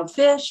some grilled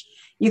fish,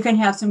 you can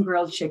have some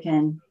grilled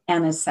chicken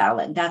and a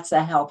salad. That's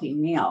a healthy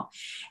meal.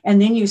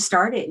 And then you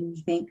start it and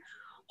you think,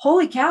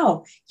 holy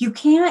cow, you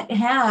can't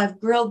have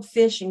grilled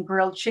fish and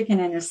grilled chicken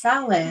and a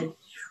salad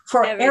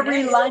for Every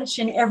every day. lunch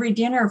and every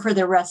dinner for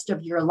the rest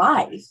of your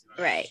life.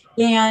 Right.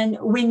 And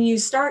when you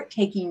start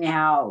taking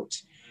out,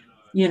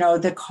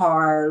 the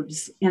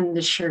carbs and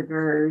the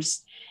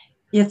sugars,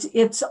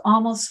 it's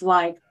almost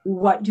like,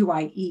 what do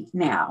I eat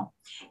now?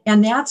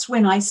 And that's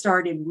when I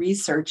started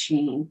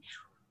researching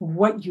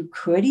what you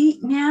could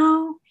eat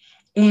now.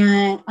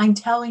 And I'm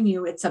telling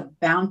you, it's a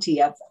bounty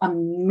of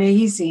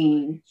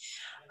amazing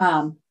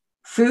um,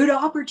 food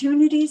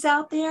opportunities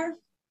out there.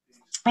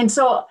 And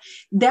so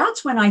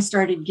that's when I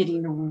started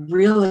getting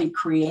really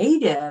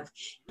creative,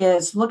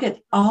 is look at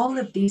all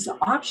of these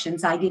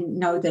options I didn't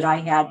know that I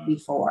had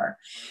before.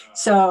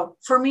 So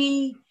for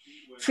me,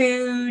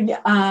 food,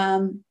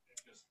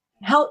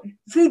 health,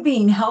 food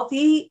being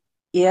healthy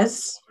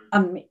is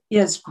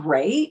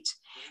great,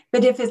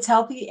 but if it's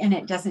healthy and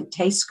it doesn't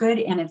taste good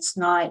and it's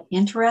not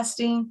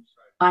interesting,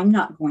 I'm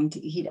not going to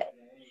eat it.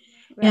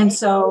 And Right.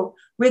 so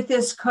with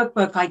this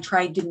cookbook, I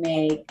tried to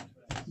make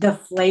the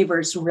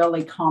flavors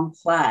really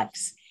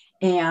complex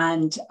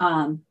and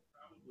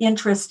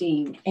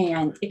interesting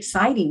and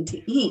exciting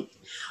to eat.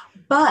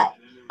 But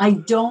I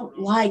don't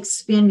like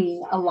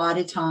spending a lot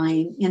of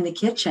time in the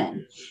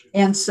kitchen.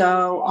 And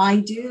so I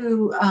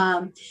do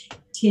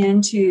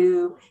tend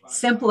to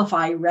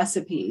simplify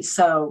recipes.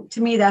 So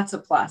to me, that's a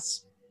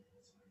plus.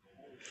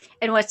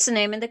 And what's the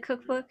name of the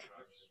cookbook?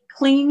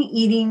 Clean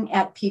eating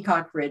at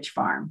Peacock Ridge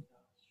Farm.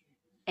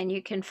 And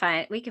we can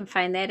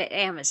find that at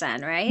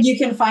Amazon, right? You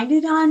can find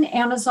it on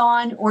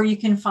Amazon, or you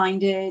can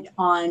find it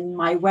on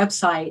my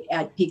website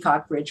at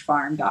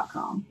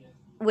peacockridgefarm.com.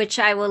 Which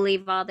I will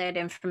leave all that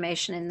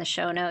information in the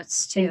show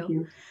notes Thank too.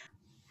 you.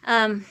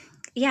 Um,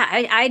 yeah,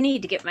 I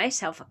need to get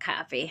myself a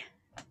copy.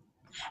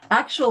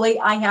 Actually,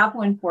 I have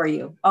one for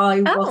you.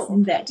 I will Oh,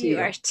 send that to you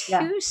are you.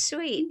 Yeah. too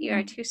sweet. You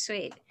are too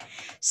sweet.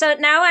 So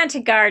now on to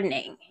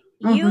gardening.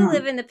 You Mm-hmm.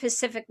 live in the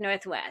Pacific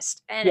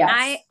Northwest, and Yes.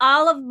 I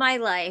all of my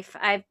life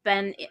I've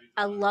been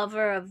a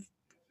lover of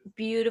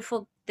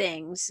beautiful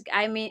things.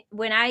 I mean,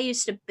 when I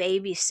used to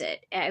babysit,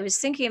 I was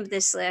thinking of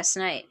this last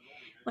night.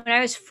 When I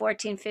was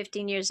 14,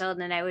 15 years old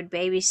and I would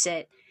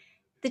babysit,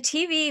 the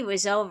TV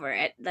was over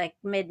at like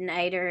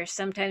midnight or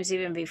sometimes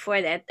even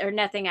before that, or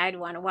nothing I'd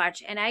want to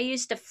watch. And I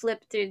used to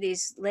flip through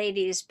these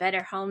ladies'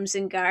 Better Homes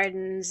and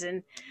Gardens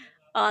and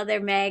all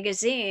their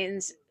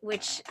magazines,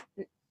 which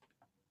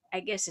I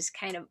guess is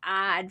kind of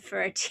odd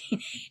for a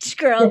teenage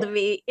girl Yeah. to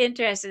be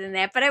interested in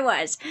that, but I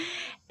was.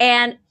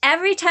 And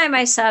every time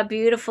I saw a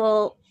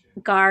beautiful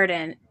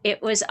garden,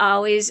 it was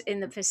always in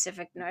the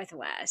Pacific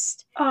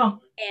Northwest. Oh,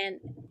 And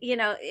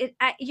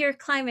your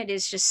climate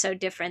is just so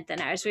different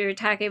than ours. We were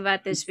talking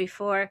about this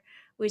before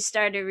we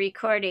started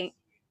recording.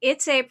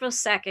 It's April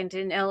 2nd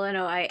in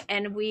Illinois,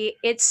 and we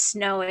it's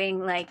snowing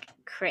like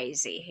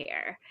crazy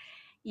here.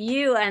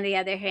 You, on the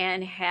other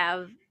hand,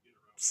 have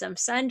some I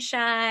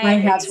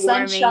sunshine. have It's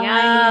warming sunshine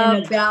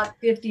and up. about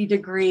 50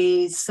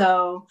 degrees.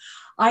 So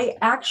I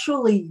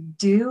actually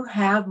do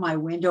have my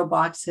window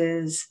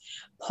boxes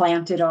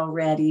planted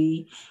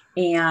already.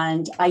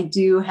 And I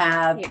do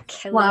have You're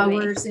killing me.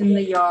 flowers in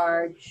the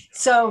yard.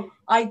 So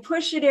I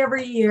push it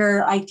every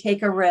year. I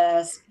take a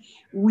risk.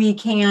 We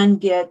can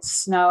get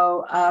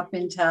snow up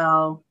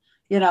until,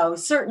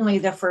 certainly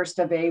the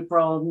 1st of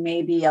April,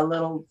 maybe a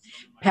little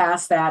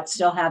past that,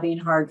 still having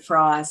hard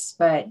frosts.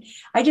 But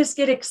I just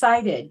get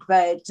excited.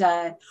 But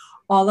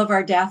all of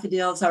our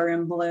daffodils are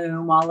in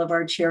bloom, all of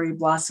our cherry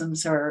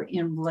blossoms are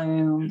in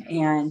bloom,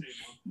 and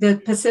the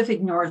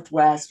Pacific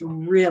Northwest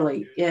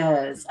really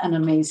is an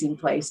amazing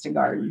place to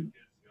garden.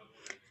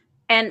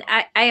 And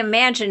I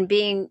imagine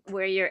being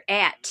where you're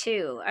at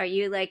too. Are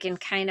you like in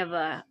kind of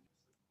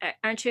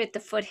aren't you at the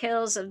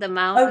foothills of the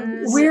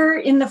mountains? We're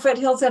in the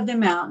foothills of the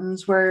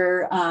mountains.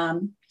 We're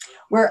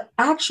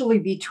actually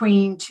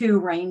between two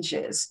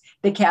ranges,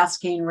 the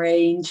Cascade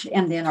Range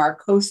and then our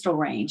coastal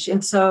range.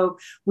 And so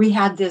we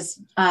had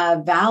this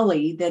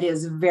valley that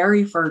is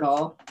very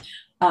fertile.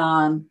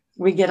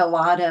 We get a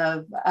lot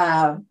of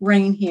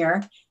rain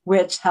here,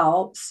 which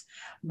helps.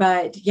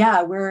 But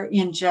yeah, we're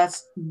in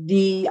just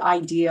the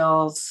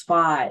ideal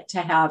spot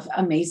to have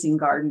amazing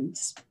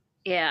gardens.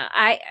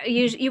 Yeah,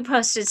 you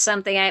posted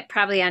something I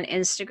probably on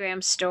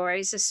Instagram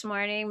stories this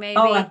morning, Oh,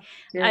 maybe,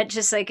 I did.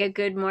 just like a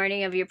good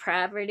morning of your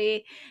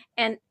property,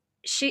 and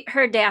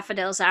her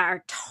daffodils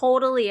are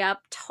totally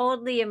up,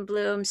 totally in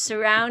bloom,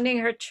 surrounding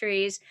her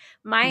trees.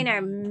 Mine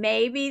are Mhm.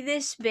 maybe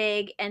this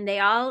big, and they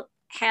all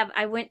have.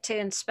 I went to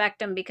inspect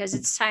them because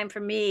it's time for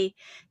me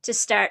to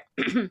start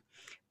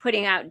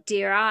putting out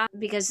deer off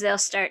because they'll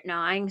start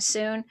gnawing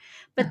soon.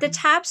 But the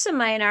tops of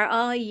mine are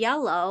all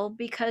yellow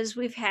because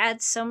we've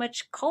had so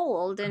much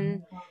cold,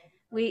 and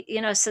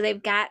so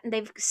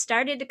they've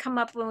started to come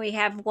up when we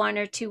have 1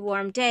 or 2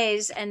 warm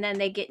days, and then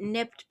they get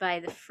nipped by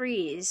the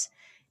freeze.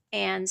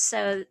 And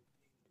so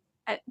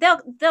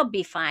they'll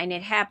be fine.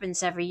 It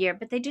happens every year,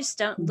 but they just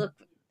don't look.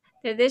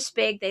 They're this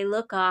big. They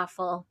look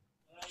awful.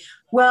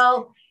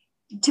 Well,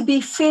 to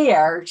be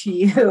fair to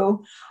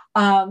you,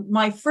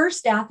 my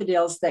first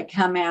daffodils that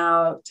come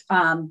out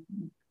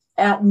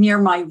near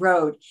my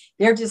road,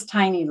 they're just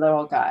tiny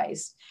little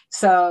guys.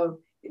 So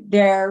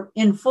they're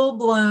in full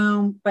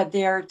bloom, but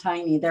they're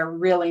tiny. They're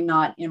really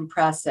not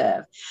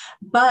impressive.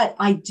 But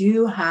I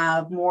do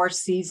have more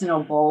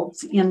seasonal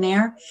bulbs in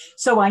there.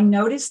 So I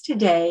noticed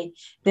today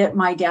that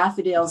my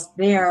daffodils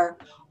there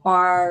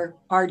are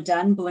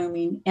done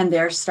blooming and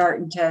they're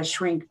starting to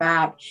shrink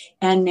back.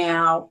 And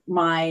now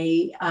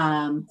my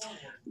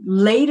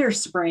later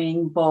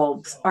spring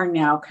bulbs are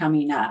now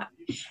coming up.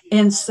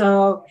 And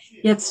so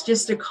it's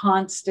just a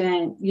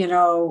constant,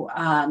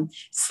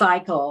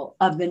 cycle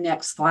of the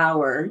next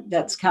flower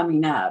that's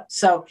coming up.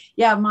 So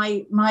yeah,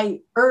 my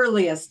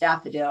earliest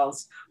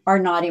daffodils are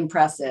not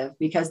impressive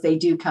because they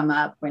do come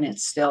up when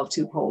it's still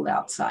too cold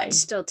outside.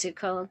 Still too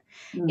cold.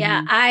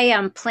 Yeah, Mm-hmm.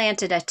 I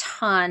planted a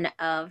ton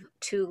of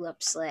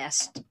tulips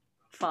last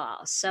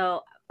fall.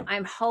 So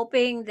I'm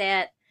hoping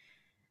that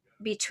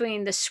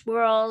between the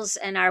squirrels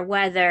and our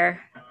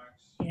weather,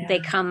 they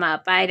Yeah. come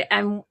up.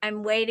 I'm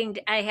waiting.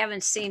 I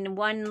haven't seen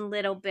one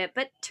little bit,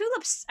 but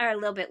tulips are a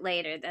little bit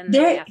later than the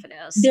They're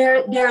daffodils.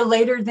 they're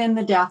later than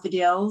the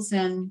daffodils,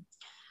 and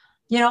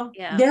Yeah,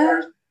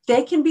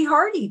 they can be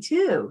hardy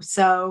too.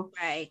 So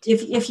right,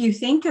 if you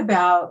think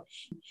about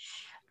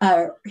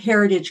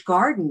heritage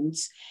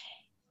gardens,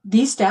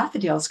 these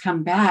daffodils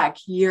come back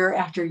year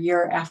after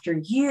year after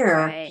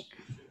year, right,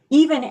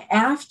 even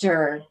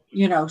after,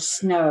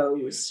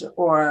 snows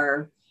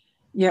or,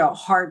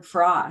 hard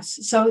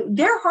frosts. So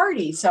they're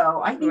hardy.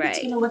 So I think it's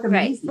going right, to look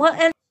right. amazing. Well,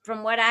 and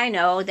from what I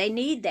know, they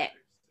need that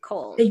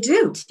cold They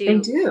do. They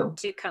to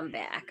do. come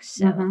back.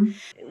 So,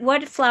 Mm-hmm.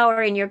 what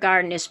flower in your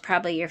garden is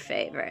probably your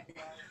favorite?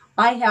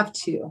 I have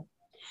two.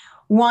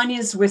 One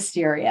is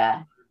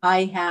wisteria.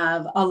 I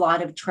have a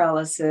lot of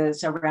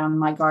trellises around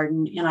my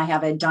garden, and I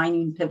have a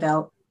dining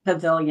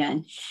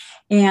pavilion.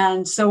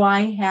 And so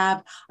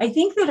I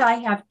think that I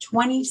have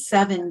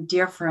 27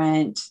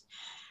 different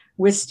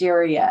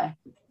wisteria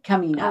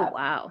coming Oh, up.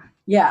 wow.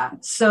 Yeah.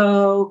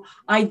 So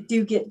I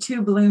do get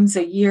two blooms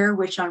a year,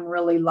 which I'm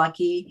really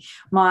lucky.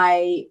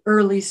 My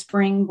early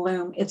spring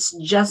bloom, it's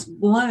just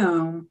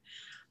bloom,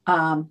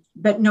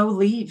 but no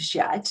leaves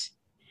yet.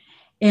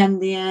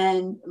 And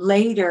then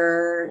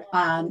later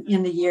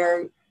in the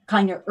year,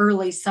 kind of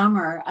early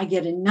summer, I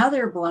get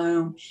another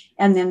bloom.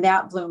 And then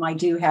that bloom, I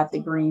do have the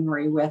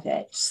greenery with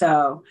it.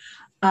 So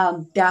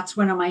that's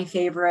one of my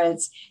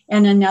favorites.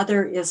 And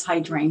another is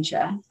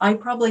hydrangea. I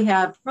probably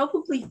have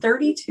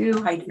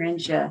 32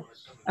 hydrangea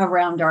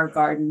around our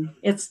garden.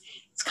 It's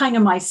kind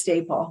of my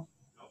staple.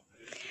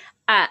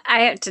 I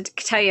have to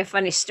tell you a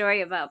funny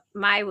story about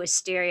my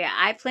wisteria.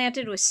 I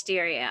planted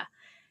wisteria,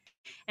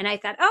 and I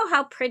thought, oh,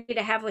 how pretty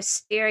to have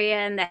wisteria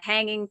and the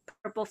hanging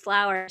purple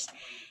flowers.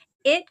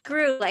 It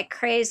grew like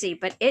crazy,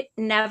 but it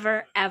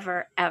never,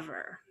 ever,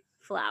 ever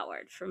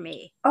flowered for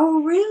me.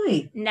 Oh,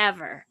 really?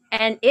 Never.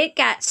 And it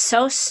got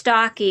so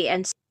stocky.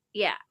 And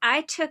yeah,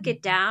 I took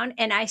it down,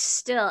 and I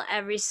still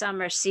every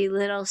summer see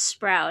little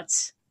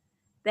sprouts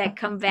that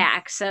come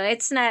back. So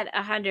it's not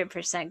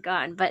 100%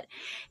 gone. But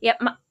yeah,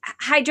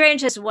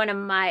 hydrangea is one of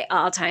my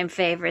all time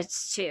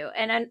favorites too.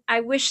 And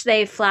I wish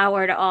they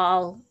flowered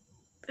all.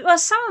 Well,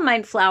 some of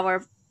mine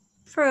flower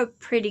for a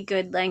pretty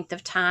good length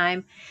of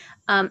time.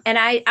 And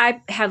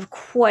I have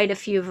quite a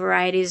few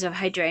varieties of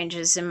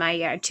hydrangeas in my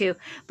yard too.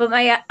 But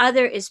my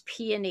other is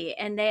peony,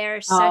 and they are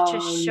such a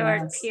Oh,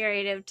 short yes.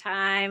 period of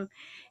time.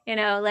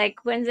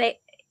 Like when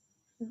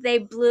they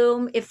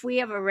bloom, if we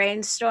have a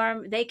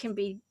rainstorm, they can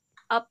be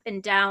up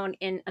and down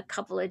in a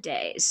couple of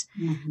days.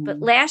 But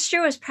Mm-hmm. last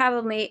year was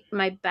probably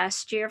my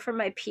best year for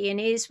my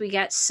peonies. We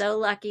got so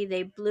lucky.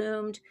 They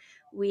bloomed.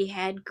 We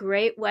had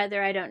great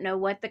weather. I don't know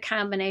what the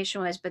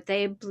combination was, but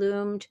they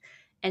bloomed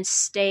and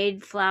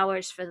stayed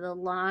flowers for the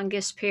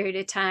longest period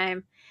of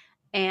time.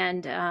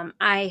 And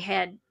I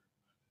had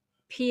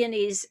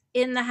peonies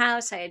in the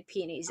house. I had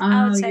peonies Oh,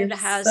 outside you're the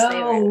house. They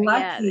so were,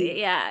 yeah, lucky.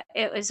 yeah.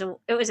 It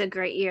was a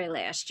great year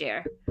last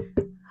year.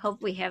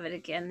 Hope we have it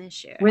again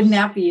this year. Wouldn't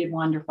that be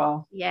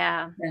wonderful?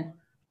 Yeah. Yeah.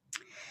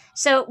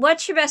 So,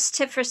 what's your best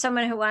tip for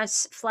someone who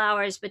wants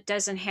flowers but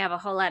doesn't have a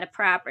whole lot of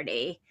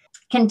property?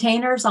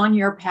 Containers on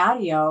your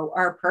patio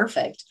are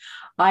perfect.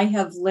 I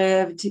have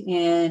lived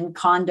in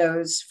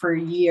condos for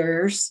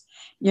years,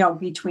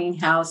 between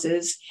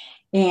houses.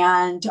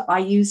 And I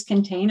use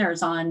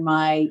containers on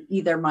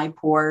either my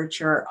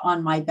porch or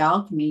on my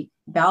balcony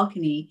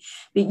that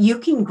you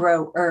can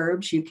grow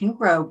herbs, you can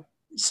grow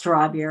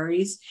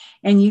strawberries,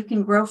 and you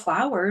can grow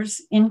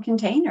flowers in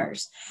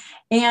containers.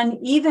 And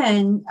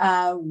even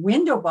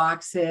window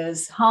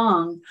boxes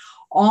hung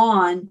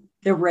on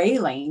the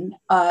railing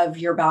of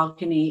your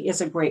balcony is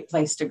a great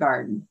place to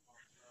garden.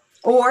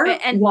 Or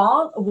And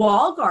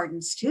wall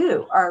gardens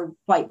too are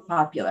quite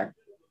popular.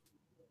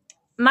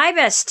 my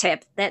best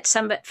tip that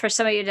for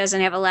somebody who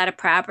doesn't have a lot of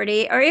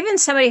property, or even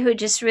somebody who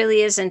just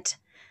really isn't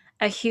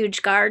a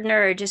huge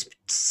gardener, or just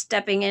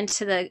stepping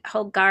into the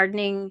whole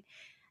gardening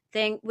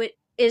thing,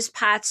 is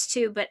pots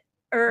too. But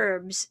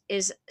herbs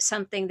is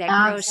something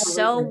that grows so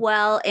Absolutely.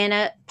 well in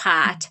a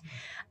pot.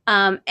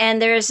 And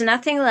there's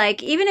nothing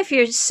like, even if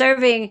you're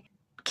serving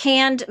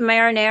canned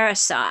marinara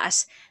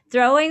sauce,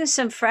 throwing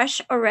some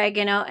fresh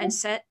oregano and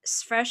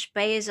fresh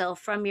basil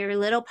from your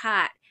little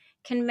pot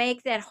can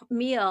make that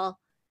meal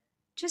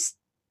just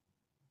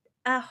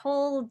a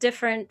whole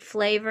different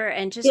flavor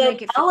and just It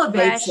make it feel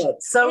elevates fresh. it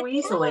so It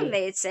easily.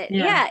 elevates it.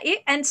 Yeah. Yeah.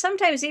 And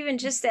sometimes even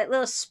just that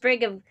little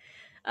sprig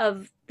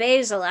of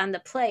basil on the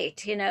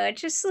plate, it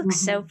just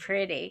looks so Mhm.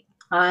 pretty.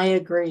 I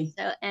agree.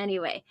 So,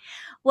 anyway,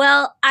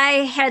 well,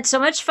 I had so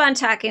much fun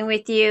talking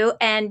with you.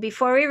 And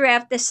before we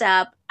wrap this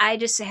up, I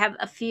just have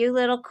a few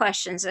little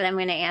questions that I'm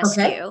going to ask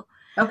Okay. you.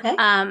 Okay.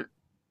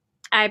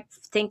 I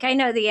think I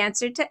know the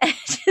answer to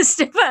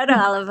just about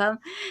all of them.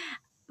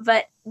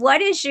 But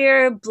what is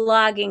your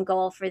blogging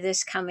goal for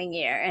this coming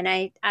year? And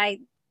I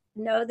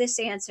know this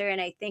answer, and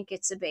I think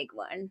it's a big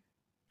one.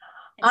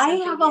 And I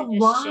something have a you're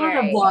just lot of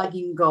sharing.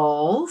 blogging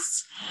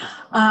goals.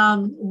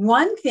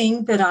 One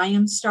thing that I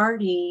am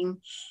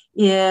starting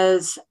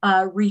is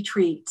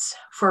retreats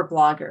for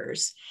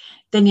bloggers.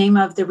 The name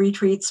of the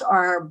retreats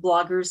are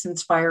Bloggers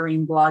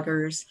Inspiring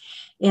Bloggers.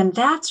 And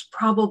that's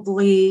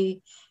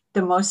probably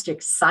the most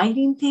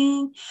exciting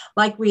thing.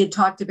 Like we had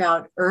talked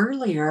about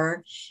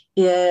earlier,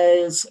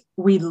 is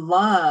we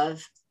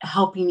love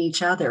helping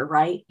each other,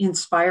 right?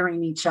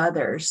 Inspiring each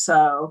other.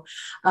 So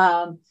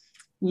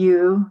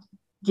you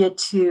get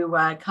to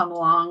come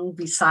along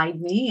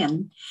beside me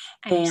I'm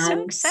so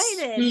and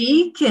excited.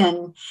 speak,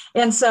 and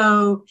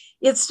so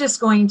it's just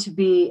going to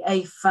be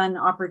a fun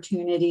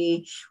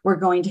opportunity. We're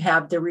going to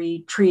have the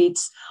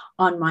retreats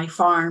on my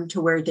farm to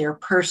where they're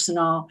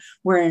personal.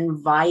 We're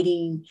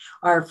inviting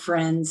our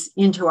friends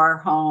into our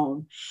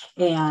home,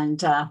 and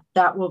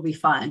that will be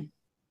fun.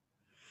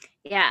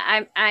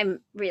 Yeah, I'm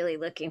really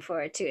looking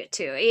forward to it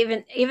too.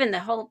 Even the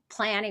whole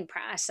planning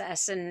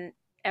process and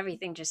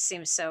everything just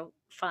seems so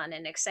fun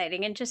and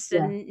exciting, and just a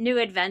Yeah. new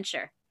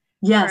adventure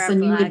for Yes, our a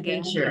new blogging.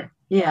 adventure.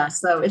 Yeah, Yeah.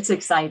 so it's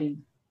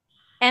exciting.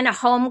 And a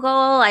home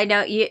goal, I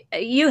know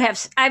you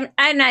have. I'm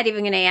not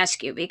even going to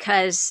ask you,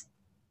 because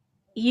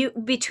you,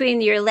 between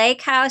your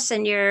lake house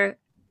and your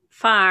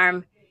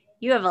farm,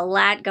 you have a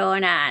lot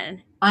going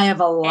on. I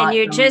have a And lot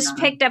you going just on.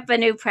 picked up a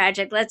new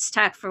project. Let's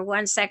talk for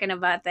 1 second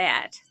about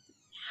that.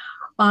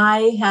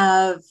 I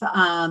have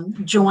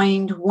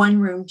joined One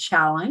Room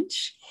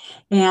Challenge,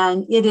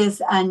 and it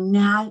is a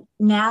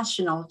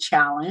national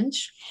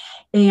challenge.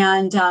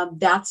 And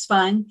that's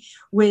fun.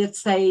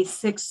 It's a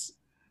 6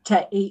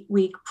 to 8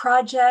 week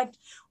project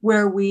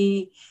where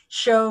we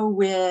show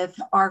with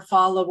our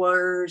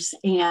followers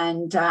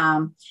and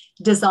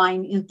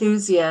design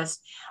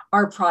enthusiasts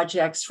our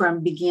projects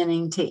from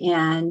beginning to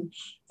end.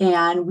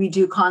 And we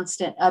do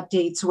constant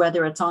updates,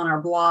 whether it's on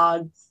our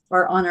blog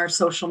or on our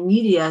social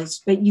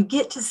medias, but you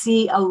get to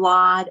see a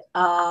lot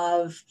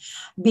of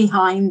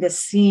behind the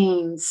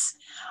scenes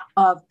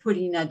of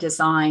putting a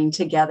design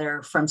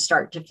together from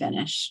start to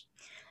finish.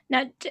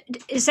 Now,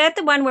 is that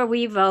the one where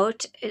we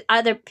vote?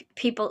 Other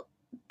people,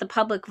 the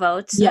public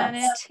votes on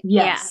Yes, it?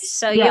 Yeah. yes,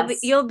 So yes.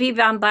 you'll be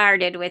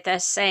bombarded with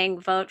us saying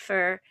vote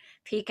for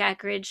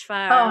Peacock Ridge Oh,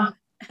 Farm.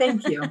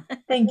 thank you.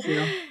 Thank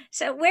you.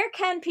 So where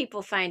can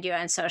people find you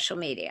on social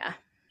media?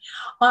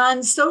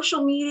 On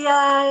social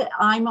media,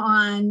 I'm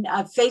on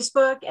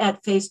Facebook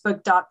at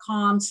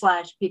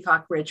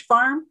facebook.com/Peacock Ridge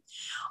Farm.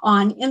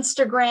 On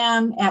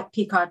Instagram at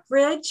Peacock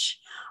Ridge.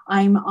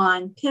 I'm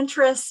on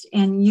Pinterest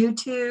and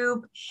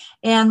YouTube.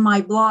 And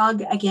my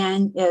blog,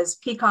 again, is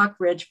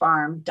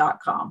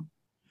peacockridgefarm.com.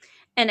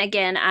 And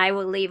again, I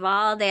will leave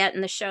all that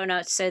in the show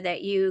notes so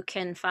that you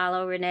can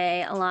follow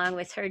Renae along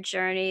with her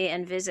journey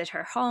and visit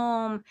her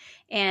home.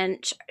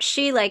 And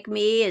she, like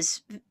me,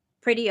 is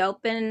pretty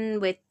open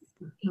with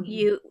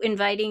you,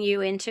 inviting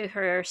you into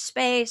her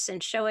space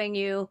and showing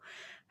you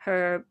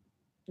the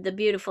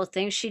beautiful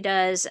things she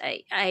does.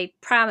 I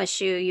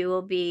promise you, you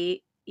will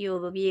be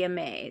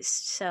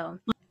amazed. So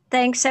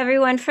thanks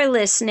everyone for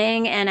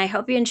listening, and I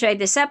hope you enjoyed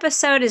this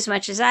episode as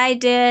much as I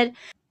did.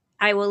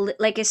 I will,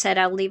 like I said,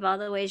 I'll leave all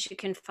the ways you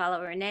can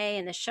follow Renae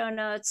in the show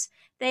notes.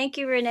 Thank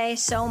you, Renae,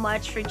 so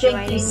much for Thank you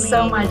joining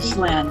so me. much,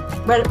 Lynn.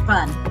 What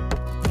fun.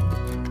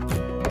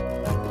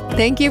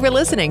 Thank you for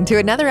listening to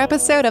another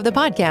episode of the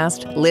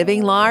podcast,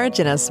 Living Large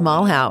in a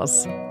Small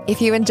House.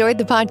 If you enjoyed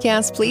the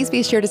podcast, please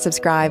be sure to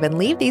subscribe and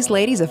leave these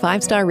ladies a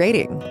 5-star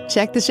rating.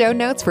 Check the show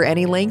notes for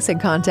any links and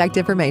contact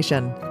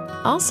information.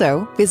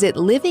 Also, visit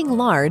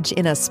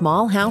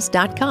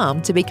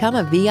livinglargeinaSmallHouse.com to become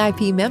a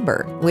VIP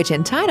member, which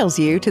entitles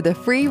you to the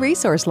free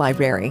resource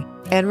library.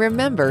 And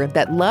remember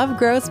that love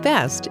grows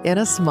best in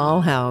a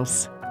small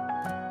house.